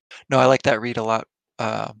 No, I like that read a lot.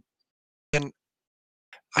 And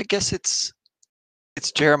I guess it's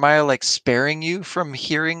Jeremiah like sparing you from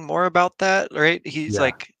hearing more about that, right? He's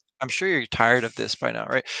like, I'm sure you're tired of this by now,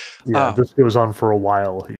 right? Yeah, this goes on for a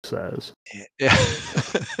while, he says. Yeah.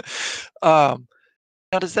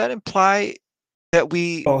 Now, does that imply that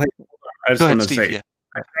we? Oh, hey, I just want to say, yeah.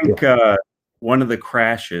 I think one of the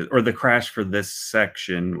crashes, or the crash for this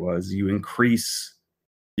section, was you increase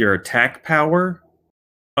your attack power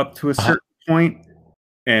up to a certain point,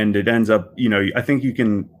 and it ends up, I think you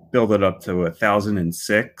can build it up to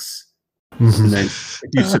 1,006. And then if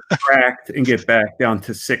you subtract and get back down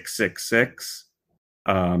to 666,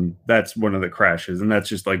 that's one of the crashes, and that's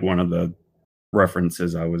just like one of the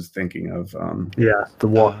references I was thinking of. The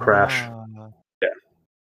walk crash. Yeah.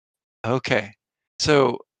 Okay.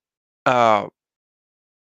 So,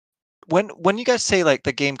 when you guys say like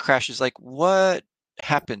the game crashes, like what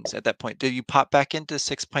happens at that point? Do you pop back into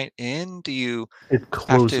 6 point in? Do you? It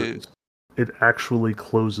closes. It actually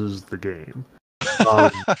closes the game.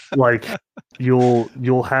 Like it'll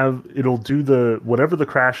do whatever the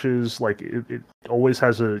crash is. Like it always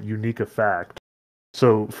has a unique effect.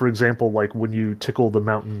 So for example, like when you tickle the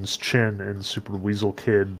mountain's chin in Super Weasel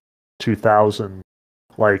Kid 2000,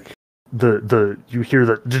 like you hear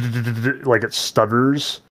that like it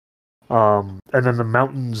stutters. And then the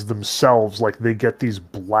mountains themselves, like they get these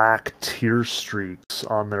black tear streaks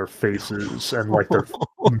on their faces, and like their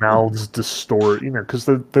mouths distort, because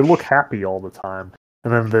they look happy all the time,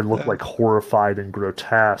 and then they look like horrified and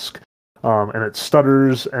grotesque. And it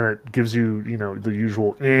stutters, and it gives you, the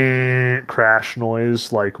usual crash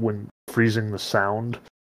noise, like when freezing the sound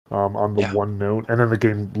on the one note, and then the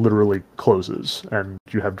game literally closes, and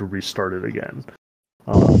you have to restart it again.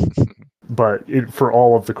 But for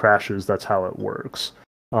all of the crashes, that's how it works.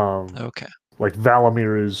 Okay. Like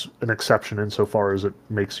Valamir is an exception insofar as it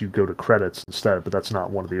makes you go to credits instead, but that's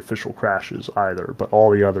not one of the official crashes either. But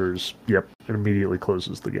all the others, it immediately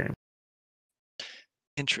closes the game.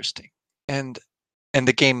 Interesting. And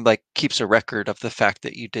the game like keeps a record of the fact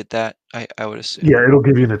that you did that, I would assume. Yeah, it'll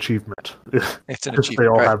give you an achievement. It's an achievement. They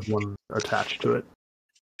all have one attached to it.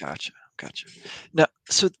 Gotcha. Now,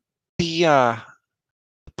 so the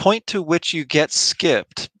point to which you get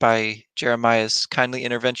skipped by Jeremiah's kindly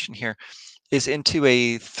intervention here is into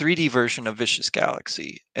a 3D version of Vicious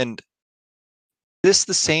Galaxy. And is this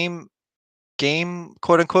the same game,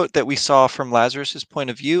 quote unquote, that we saw from Lazarus's point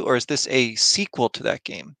of view, or is this a sequel to that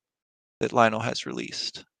game that Lionel has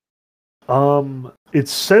released? It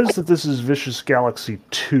says that this is Vicious Galaxy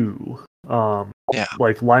 2.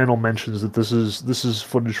 Like Lionel mentions that this is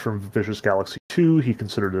footage from Vicious Galaxy 2. He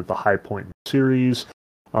considered it the high point in the series.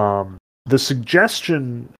 The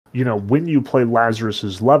suggestion, when you play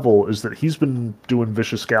Lazarus's level, is that he's been doing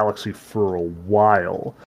Vicious Galaxy for a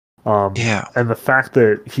while. And the fact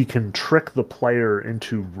that he can trick the player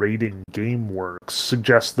into rating GameWorks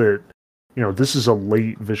suggests that, this is a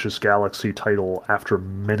late Vicious Galaxy title after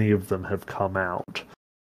many of them have come out.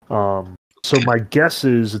 So my guess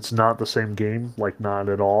is it's not the same game, like not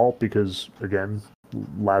at all, because, again,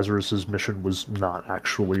 Lazarus's mission was not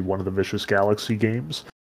actually one of the Vicious Galaxy games.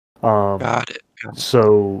 Um, Got it.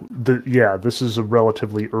 So this is a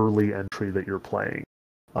relatively early entry that you're playing.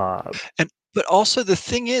 But also the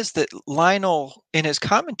thing is that Lionel in his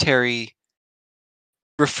commentary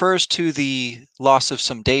refers to the loss of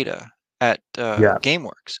some data at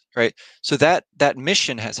GameWorks, right? So that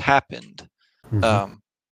mission has happened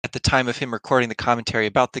at the time of him recording the commentary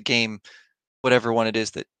about the game, whatever one it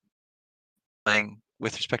is that playing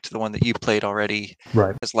with respect to the one that you played already,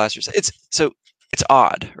 right? As Lazarus, it's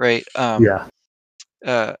odd, right?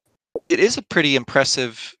 It is a pretty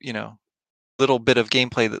impressive, little bit of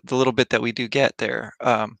gameplay. The little bit that we do get there,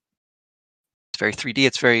 it's very 3D.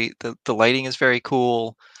 It's very the lighting is very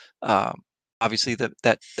cool. Obviously,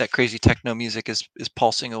 that crazy techno music is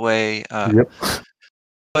pulsing away.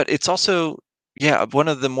 But it's also one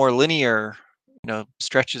of the more linear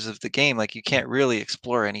stretches of the game. Like you can't really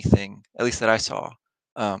explore anything, at least that I saw.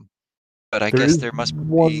 But I guess there must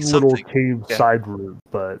be something. One little cave side route,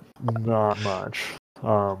 but not much.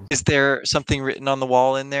 Is there something written on the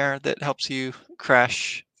wall in there that helps you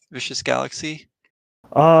crash Vicious Galaxy?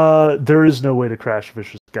 There is no way to crash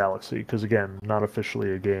Vicious Galaxy because, again, not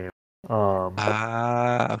officially a game.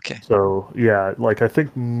 Okay. So yeah, like I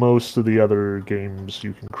think most of the other games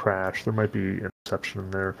you can crash. There might be an exception in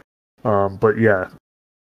there, but yeah,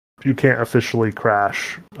 you can't officially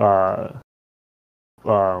crash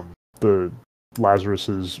the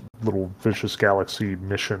Lazarus's little Vicious Galaxy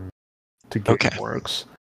mission to GameWorks.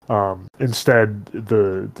 Instead,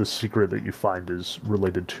 the secret that you find is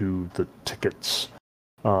related to the tickets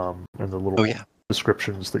and the little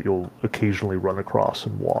descriptions that you'll occasionally run across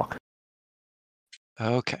and walk.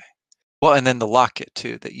 Okay. Well, and then the locket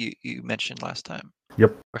too that you mentioned last time.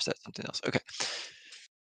 Yep. Or is that something else? Okay.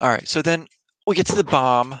 All right. So then we get to the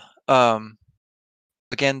bomb.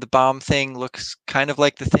 Again, the bomb thing looks kind of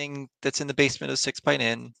like the thing that's in the basement of Six Pine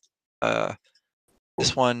Inn.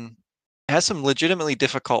 This one has some legitimately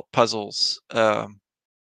difficult puzzles. You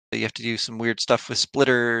have to do some weird stuff with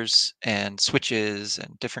splitters and switches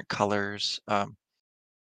and different colors.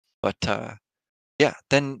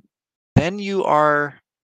 Then you are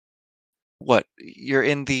you're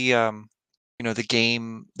in the the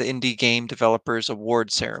indie game developers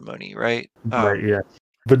award ceremony, right? Right, yeah.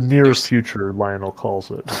 The near future, Lionel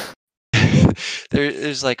calls it.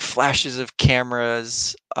 There's like flashes of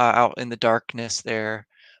cameras out in the darkness there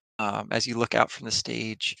as you look out from the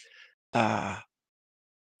stage.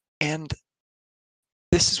 And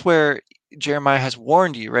this is where Jeremiah has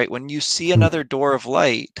warned you, right? When you see another door of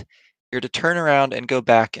light, you're to turn around and go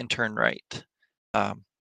back and turn right. So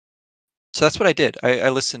that's what I did. I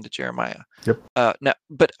listened to Jeremiah. Yep. Now,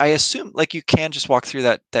 but I assume like you can just walk through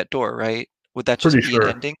that door, right? Would that just be an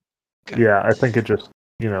ending? Okay. Yeah, I think it just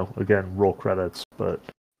again roll credits, but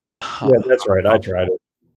yeah, that's right. I tried it.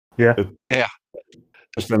 Yeah.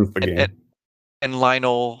 Just ends the game. And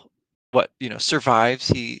Lionel, survives.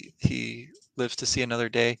 He lives to see another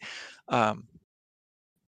day. Do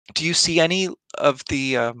you see any of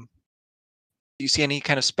the? Do you see any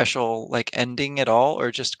kind of special like ending at all,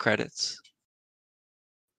 or just credits?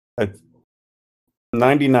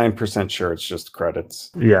 99% sure it's just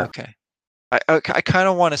credits. Yeah. Okay. I kind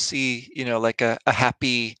of want to see like a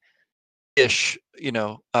happy-ish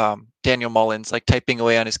Daniel Mullins like typing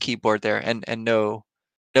away on his keyboard there and no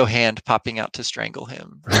hand popping out to strangle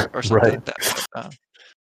him or something like that.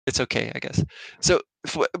 It's okay, I guess. So,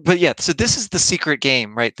 but yeah, so this is the secret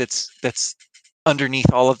game, right? That's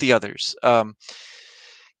underneath all of the others.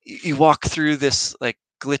 You walk through this like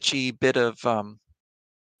glitchy bit of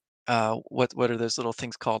what are those little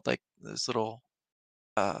things called? Like those little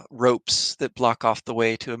ropes that block off the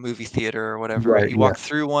way to a movie theater or whatever. Right? You walk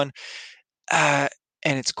through one, and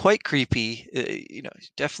it's quite creepy.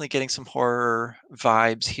 Definitely getting some horror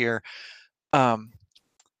vibes here. And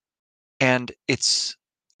it's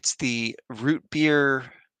the root beer.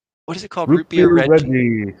 What is it called? Root beer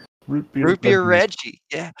Reggie. Root beer Reggie.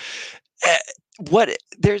 Yeah.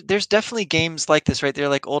 There's definitely games like this, right? They're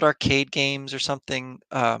like old arcade games or something,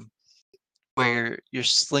 where you're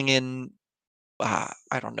slinging,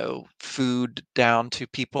 I don't know, food down to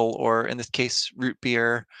people, or in this case, root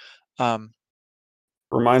beer.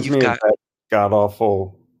 Reminds me of that god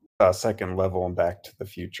awful second level in Back to the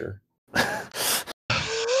Future.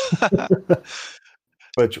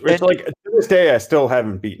 Which like to this day I still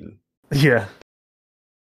haven't beaten. Yeah.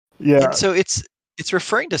 And so it's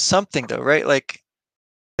referring to something though, right? Like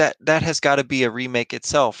that has got to be a remake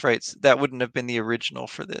itself, right? So that wouldn't have been the original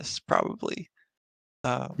for this, probably.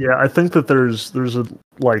 Yeah, I think that there's a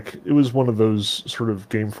like it was one of those sort of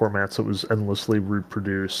game formats that was endlessly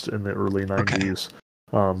reproduced in the early Okay. 90s.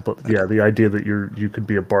 But yeah, the idea that you could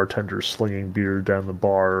be a bartender slinging beer down the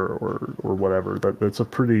bar or whatever, that's a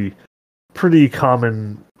pretty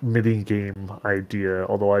common mini game idea,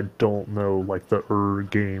 although I don't know like the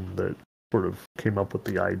game that sort of came up with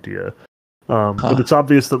the idea. But it's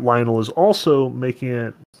obvious that Lionel is also making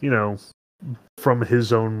it, from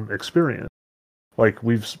his own experience. Like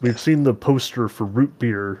we've seen the poster for root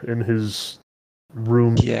beer in his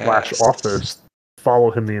room slash Yes. office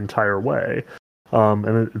follow him the entire way.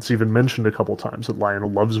 And it's even mentioned a couple times that Lionel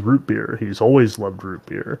loves root beer. He's always loved root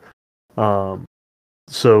beer.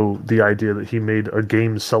 So the idea that he made a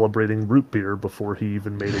game celebrating root beer before he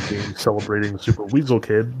even made a game celebrating Super Weasel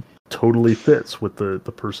Kid totally fits with the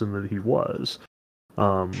person that he was.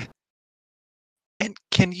 And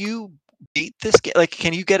can you beat this game? Like,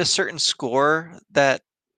 can you get a certain score that's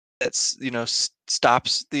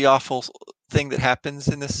stops the awful thing that happens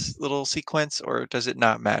in this little sequence, or does it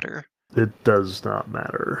not matter? It does not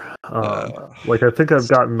matter. Uh, Like I think I've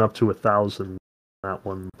gotten up to 1,000 that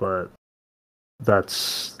one, but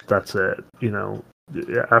that's it.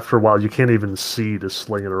 After a while, you can't even see to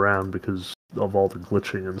sling it around because of all the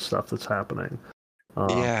glitching and stuff that's happening.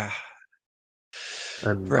 yeah.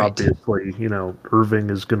 And Right. obviously, Irving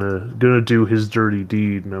is gonna do his dirty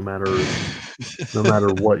deed no matter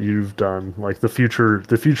what you've done. Like the future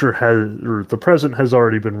has, or the present has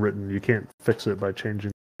already been written. You can't fix it by changing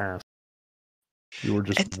the past. You were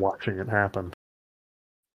just And watching it happen.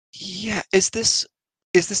 yeah, is this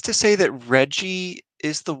to say that Reggie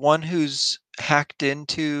is the one who's hacked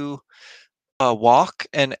into Walk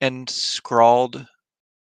and scrawled,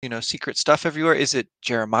 secret stuff everywhere? Is it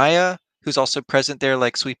Jeremiah who's also present there,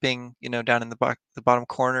 like sweeping, down in the bottom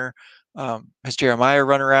corner? Has Jeremiah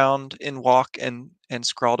run around in Walk and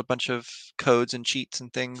scrawled a bunch of codes and cheats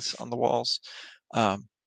and things on the walls? Um,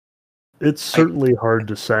 It's I certainly hard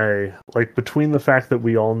to say. Like between the fact that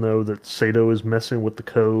we all know that Sato is messing with the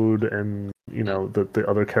code and that the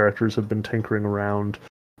other characters have been tinkering around.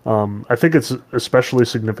 I think it's especially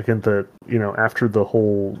significant that, after the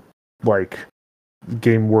whole like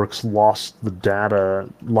GameWorks lost the data,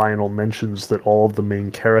 Lionel mentions that all of the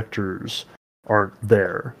main characters aren't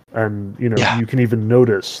there. And yeah, you can even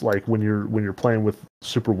notice like when you're playing with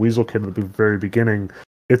Super Weasel Kid at the very beginning,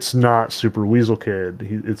 it's not Super Weasel Kid.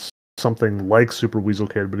 It's something like Super Weasel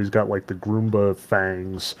Kid, but he's got like the Groomba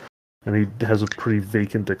fangs, and he has a pretty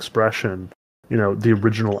vacant expression. The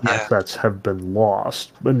original yeah. assets have been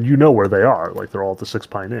lost, and you know where they are. Like they're all at the Six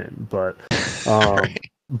Pine Inn, but um, Right.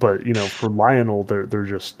 but for Lionel, they're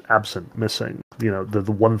just absent, missing.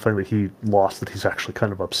 The one thing that he lost that he's actually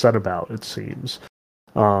kind of upset about, it seems.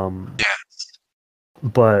 Yes.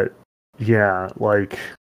 But yeah, like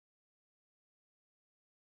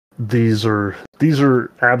these are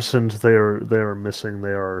absent. They are missing. They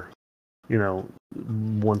are,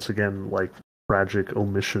 once again like tragic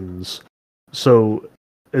omissions. So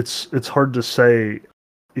it's hard to say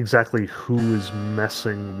exactly who is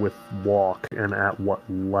messing with Walk and at what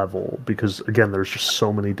level, because again there's just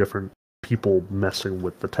so many different people messing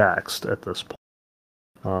with the text at this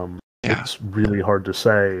point. Yeah. It's really hard to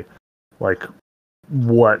say like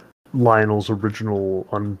what Lionel's original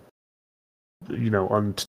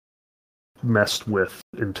unmessed with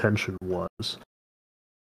intention was.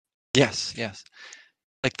 Yes. Yes.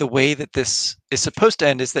 Like the way that this is supposed to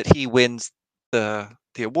end is that he wins the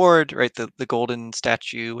award, right? The golden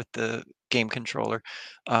statue with the game controller,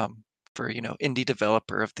 for indie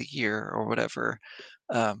developer of the year or whatever.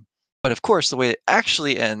 But of course, the way it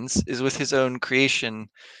actually ends is with his own creation,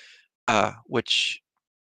 which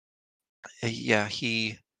yeah,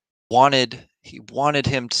 he wanted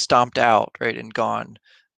him stomped out, right, and gone.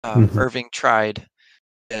 Mhm. Irving tried.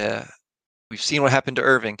 Uh, we've seen what happened to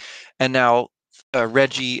Irving, and now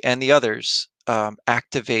Reggie and the others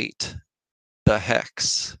activate the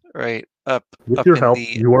hex, right, up With up your in help, the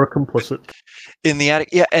you are complicit. attic.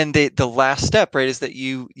 Yeah, and the last step, right, is that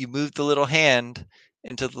you move the little hand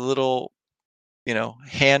into the little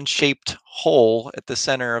hand shaped hole at the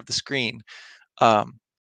center of the screen, um,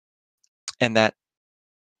 and that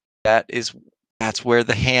is that's where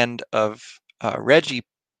the hand of Reggie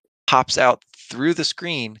pops out through the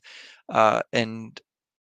screen, and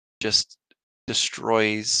just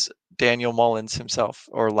destroys Daniel Mullins himself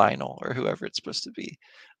or Lionel or whoever it's supposed to be.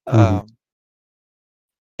 Mhm. Um,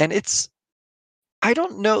 and it's I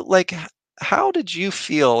don't know, like, how did you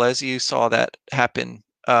feel as you saw that happen?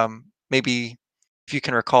 Maybe if you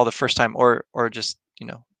can recall the first time, or just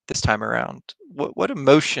this time around. What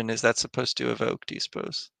emotion is that supposed to evoke? Do you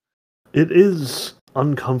suppose? it is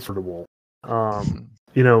uncomfortable. Mhm.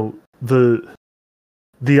 You know,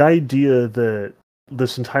 the idea that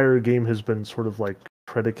this entire game has been sort of like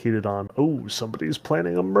predicated on, oh, somebody's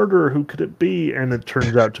planning a murder, who could it be? And it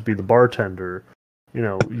turns out to be the bartender. You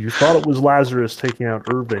know, you thought it was Lazarus taking out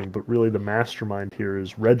Irving, but really the mastermind here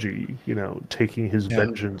is Reggie, you know, taking his Yeah.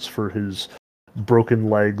 vengeance for his broken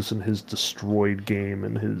legs and his destroyed game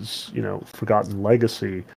and his, you know, forgotten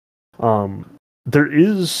legacy. There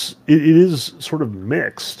is it is sort of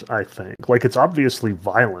mixed, I think. Like, it's obviously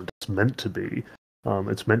violent. It's meant to be.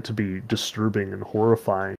 It's meant to be disturbing and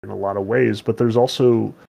horrifying in a lot of ways, but there's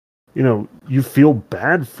also, you know, you feel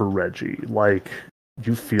bad for Reggie. Like,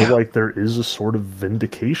 you feel Yeah. like there is a sort of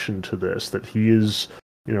vindication to this, that he is,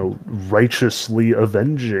 you know, righteously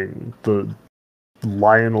avenging the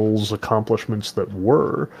Lionel's accomplishments that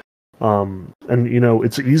were. And, you know,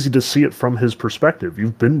 it's easy to see it from his perspective.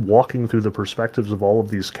 You've been walking through the perspectives of all of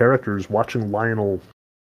these characters, watching Lionel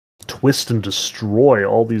twist and destroy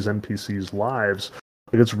all these NPCs' lives.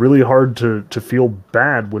 Like, it's really hard to feel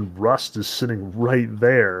bad when Rust is sitting right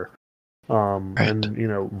there. Right. And, you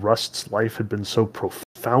know, Rust's life had been so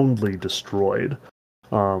profoundly destroyed.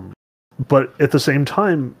 But at the same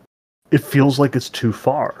time, it feels like it's too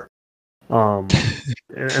far.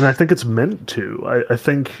 And I think it's meant to. I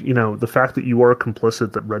think, you know, the fact that you are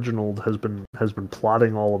complicit, that Reginald has been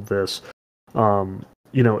plotting all of this.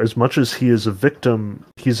 You know, as much as he is a victim,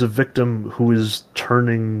 he's a victim who is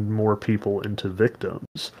turning more people into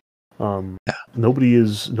victims. Yeah. Nobody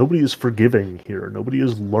is forgiving here. Nobody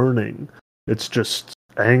is learning. It's just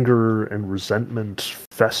anger and resentment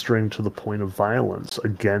festering to the point of violence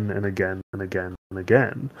again and again and again and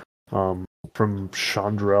again. From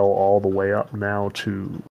Chandrel all the way up now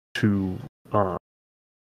to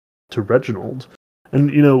Reginald.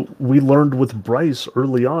 And, you know, we learned with Bryce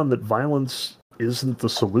early on that violence isn't the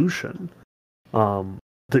solution.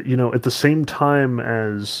 That, you know, at the same time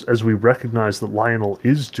as we recognize that Lionel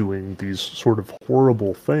is doing these sort of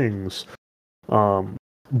horrible things,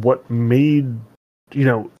 what made, you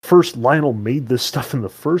know, first Lionel made this stuff in the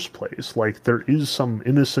first place. Like, there is some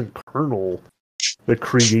innocent kernel that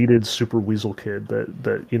created Super Weasel Kid,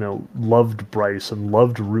 that you know, loved Bryce and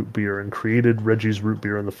loved root beer and created Reggie's root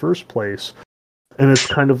beer in the first place. And it's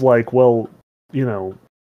kind of like, well, you know,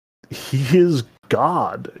 he is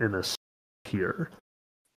God in a sense here.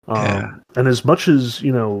 Yeah. And as much as,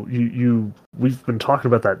 you know, we've been talking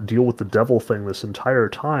about that deal with the devil thing this entire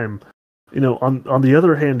time. You know, on the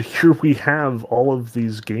other hand, here we have all of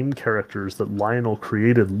these game characters that Lionel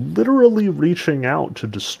created literally reaching out to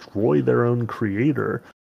destroy their own creator.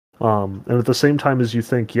 And at the same time as you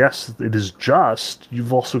think, yes, it is just,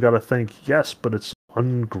 you've also got to think, yes, but it's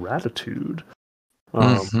ungratitude.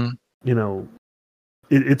 Mm-hmm. You know,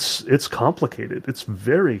 it's complicated. It's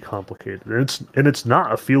very complicated, and it's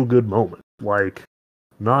not a feel good moment. Like,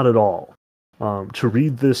 not at all. To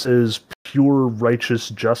read this as pure righteous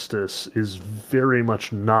justice is very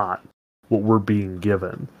much not what we're being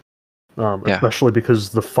given. Yeah. Especially because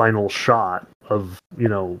the final shot of, you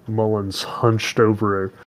know, Mullins hunched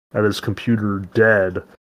over at his computer dead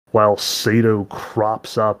while Sato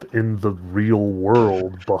crops up in the real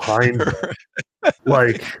world behind him.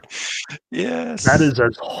 Like, Yes. that is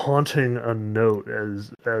as haunting a note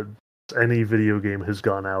as any video game has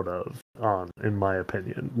gone out of, in my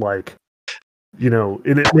opinion. Like, you know,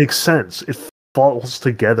 and it makes sense. It falls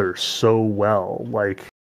together so well. Like,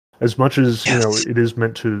 as much as, you know, Yes. it is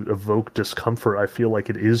meant to evoke discomfort, I feel like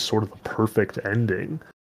it is sort of a perfect ending.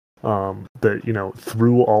 That, you know,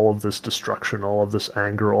 through all of this destruction, all of this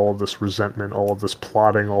anger, all of this resentment, all of this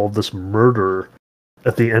plotting, all of this murder,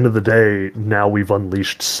 at the end of the day, now we've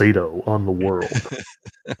unleashed Sato on the world.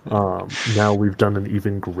 Now we've done an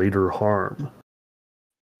even greater harm.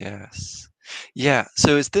 Yes. Yeah.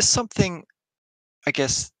 So is this something, I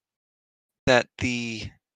guess, that the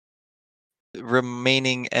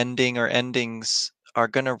remaining ending or endings are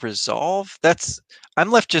going to resolve? I'm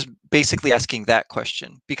left just basically asking that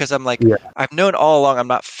question, because I'm like, Yeah. I've known all along I'm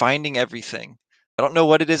not finding everything. I don't know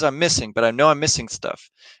what it is I'm missing, but I know I'm missing stuff.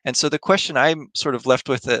 And so the question I'm sort of left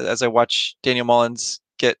with, as I watch Daniel Mullins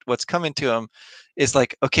get what's coming to him, is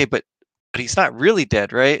like, okay, but he's not really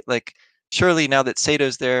dead, right? Like, surely now that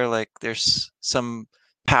Sato's there, like, there's some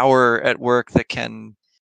power at work that can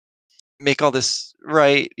make all this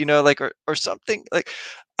right, you know, like, or something. Like,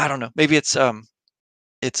 I don't know, maybe it's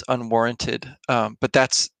unwarranted, but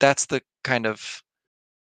that's the kind of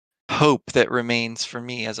hope that remains for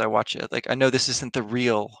me as I watch it. Like, I know this isn't the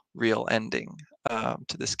real ending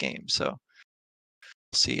to this game, so we'll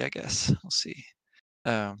see. I guess we'll see.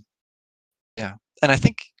 um yeah, and I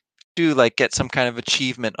think do like get some kind of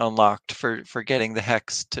achievement unlocked for getting the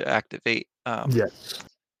hex to activate. Yes.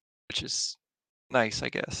 Which is nice, I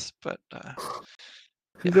guess. But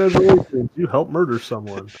Congratulations, you helped murder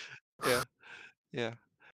someone. yeah.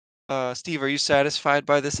 Steve, are you satisfied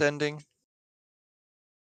by this ending?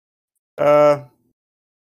 That's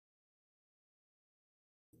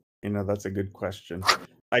a good question.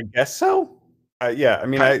 I guess so. Yeah, I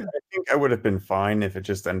mean, I think I would have been fine if it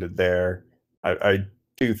just ended there. I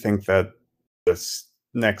do think that this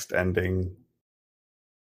next ending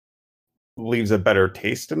leaves a better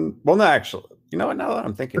taste in. Well, no, actually, you know what? Now that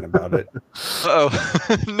I'm thinking about it, Oh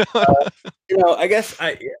no. I guess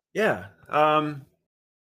yeah. I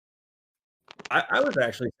was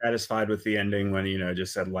actually satisfied with the ending when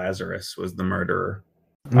just said Lazarus was the murderer.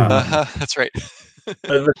 That's right.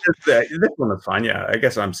 This one was fine. Yeah, I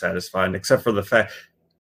guess I'm satisfied, except for the fact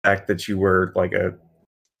that you were like an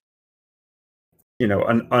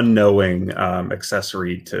unknowing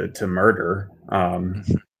accessory to murder.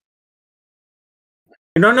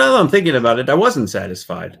 Now that I'm thinking about it, I wasn't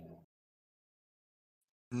satisfied.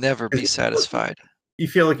 Never be satisfied. You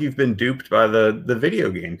feel like you've been duped by the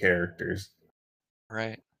video game characters.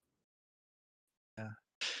 Right. Yeah.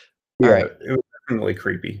 Yeah, All right. it was definitely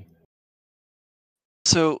creepy.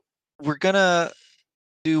 So we're gonna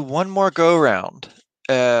do one more go round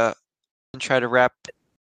and try to wrap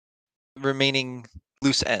remaining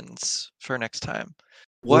loose ends for next time.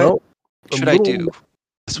 What should I do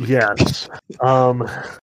this week? Yes.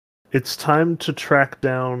 It's time to track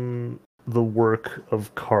down the work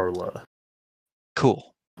of Carla.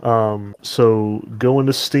 Cool. So go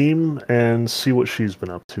into Steam and see what she's been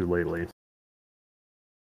up to lately.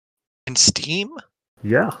 In Steam?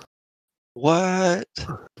 Yeah. What?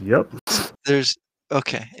 Yep. There's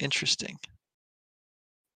okay, interesting.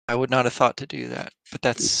 I would not have thought to do that, but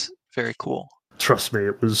that's very cool. Trust me,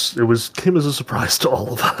 it came as a surprise to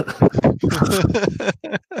all of us.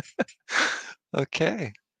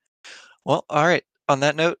 Okay. Well, all right. On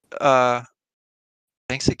that note,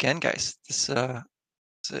 thanks again, guys. This is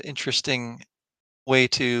an interesting way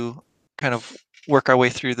to kind of work our way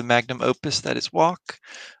through the magnum opus that is Walk,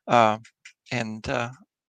 and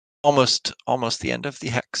almost the end of the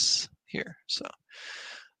hex here. So,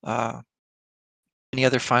 any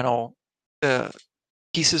other final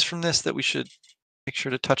pieces from this that we should make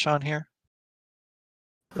sure to touch on here?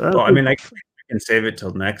 Well, I mean, I can save it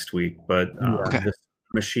till next week, but this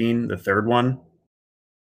machine, the third one.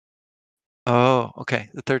 Oh, okay.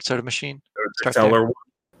 The third soda machine. The seller one.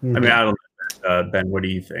 I mean, I don't know. Ben, what do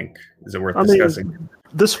you think? Is it worth discussing?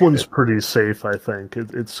 This one's pretty safe, I think.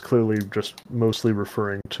 It's clearly just mostly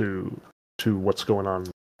referring to what's going on,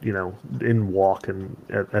 in Walk and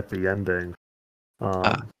at the ending.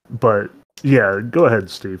 But yeah, go ahead,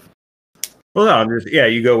 Steve. Well, no,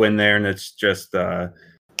 you go in there and it's just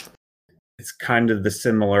it's kind of the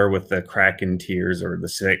similar with the Kraken tears or the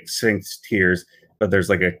Sphinx tears, but there's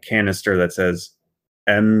like a canister that says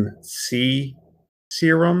MC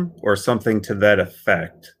serum or something to that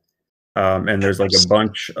effect. And there's like a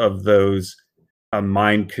bunch of those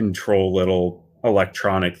mind control little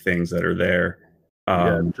electronic things that are there.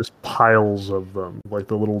 Just piles of them, like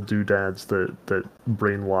the little doodads that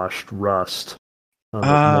brainwashed Rust.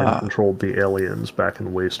 That controlled the aliens back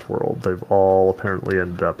in Wasteworld. They've all apparently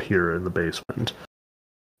ended up here in the basement.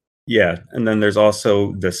 Yeah, and then there's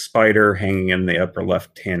also the spider hanging in the upper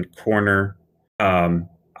left-hand corner. And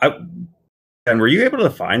were you able to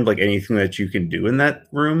find like anything that you can do in that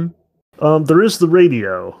room? There is the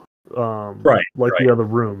radio, right, the other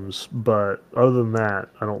rooms, but other than that,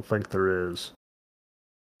 I don't think there is.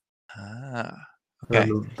 Okay.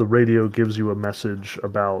 The radio gives you a message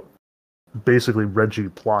about basically Reggie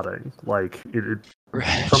plotting. Like it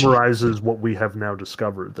summarizes what we have now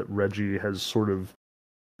discovered, that Reggie has sort of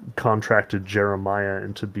contracted Jeremiah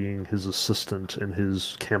into being his assistant in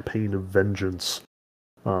his campaign of vengeance,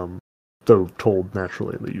 though told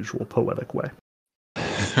naturally in the usual poetic way.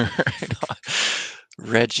 Right on.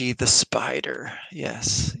 Reggie the Spider.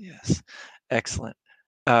 Yes. Excellent.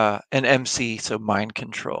 And MC, so mind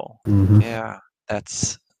control. Mm-hmm. Yeah,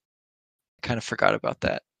 that's kind of forgot about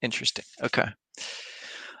that. Interesting. Okay.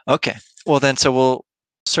 Well then, so we'll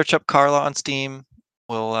search up Carla on Steam.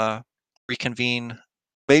 We'll reconvene.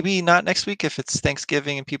 Maybe not next week if it's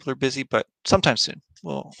Thanksgiving and people are busy, but sometime soon.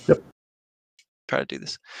 We'll try to do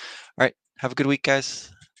this. All right. Have a good week,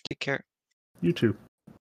 guys. Take care. You too.